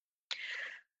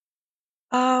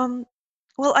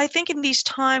 Well, I think in these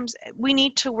times we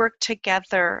need to work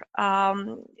together.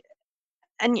 And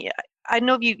I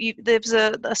know there's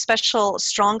a special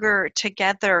Stronger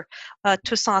Together,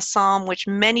 Tous Ensemble, which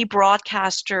many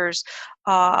broadcasters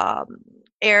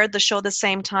aired the show the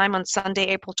same time on Sunday,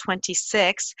 April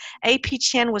 26th.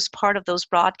 APTN was part of those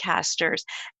broadcasters,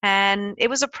 and it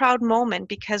was a proud moment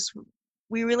because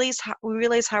we realize how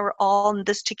we're all in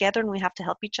this together, and we have to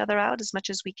help each other out as much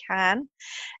as we can.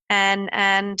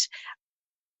 And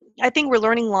I think we're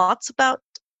learning lots about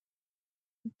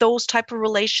those type of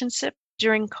relationships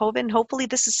during COVID, and hopefully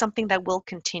this is something that will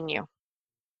continue.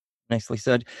 Nicely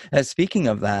said. Speaking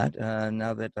of that,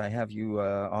 now that I have you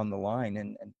on the line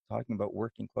and talking about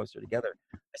working closer together,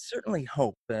 I certainly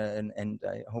hope, and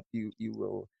I hope you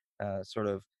will sort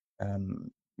of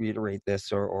reiterate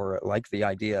this or like the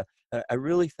idea. I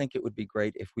really think it would be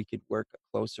great if we could work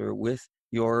closer with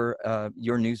your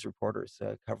news reporters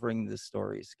covering the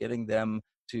stories, getting them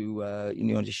to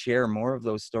to share more of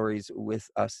those stories with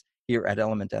us here at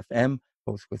Element FM,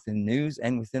 both within news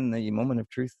and within the Moment of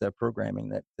Truth programming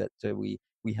that we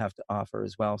have to offer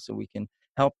as well, so we can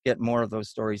help get more of those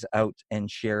stories out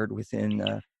and shared within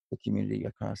the community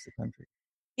across the country.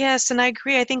 Yes, and I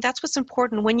agree. I think that's what's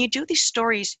important. When you do these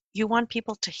stories, you want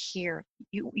people to hear.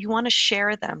 You want to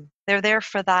share them. They're there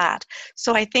for that.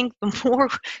 So I think the more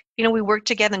we work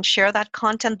together and share that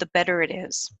content, the better it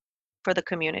is for the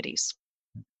communities.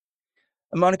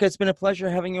 Monica, it's been a pleasure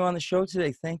having you on the show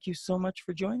today. Thank you so much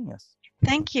for joining us.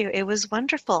 Thank you. It was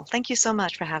wonderful. Thank you so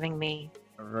much for having me.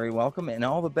 You're very welcome, and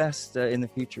all the best in the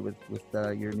future with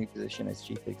your new position as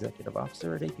Chief Executive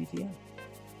Officer at APTN.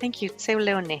 Thank you. Seu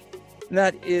Leone.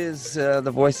 That is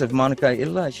the voice of Monica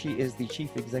Illa. She is the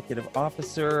Chief Executive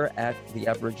Officer at the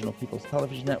Aboriginal People's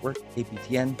Television Network,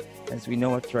 APTN, as we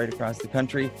know it, right across the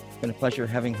country. It's been a pleasure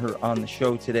having her on the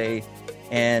show today.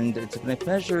 And it's been a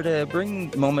pleasure to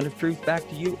bring Moment of Truth back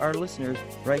to you, our listeners,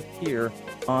 right here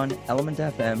on Element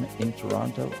FM in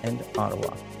Toronto and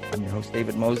Ottawa. I'm your host,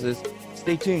 David Moses.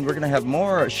 Stay tuned. We're going to have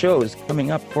more shows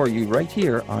coming up for you right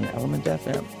here on Element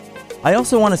FM. I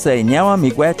also want to say Nyawa,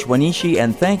 Miigwech, Wanishi,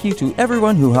 and thank you to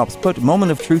everyone who helps put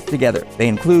Moment of Truth together. They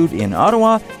include in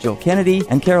Ottawa, Jill Kennedy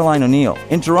and Caroline O'Neill.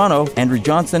 In Toronto, Andrew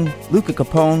Johnson, Luca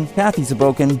Capone, Kathy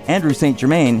Zabokin, Andrew St.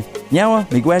 Germain. Nyawa,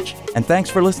 Miigwech, and thanks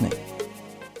for listening.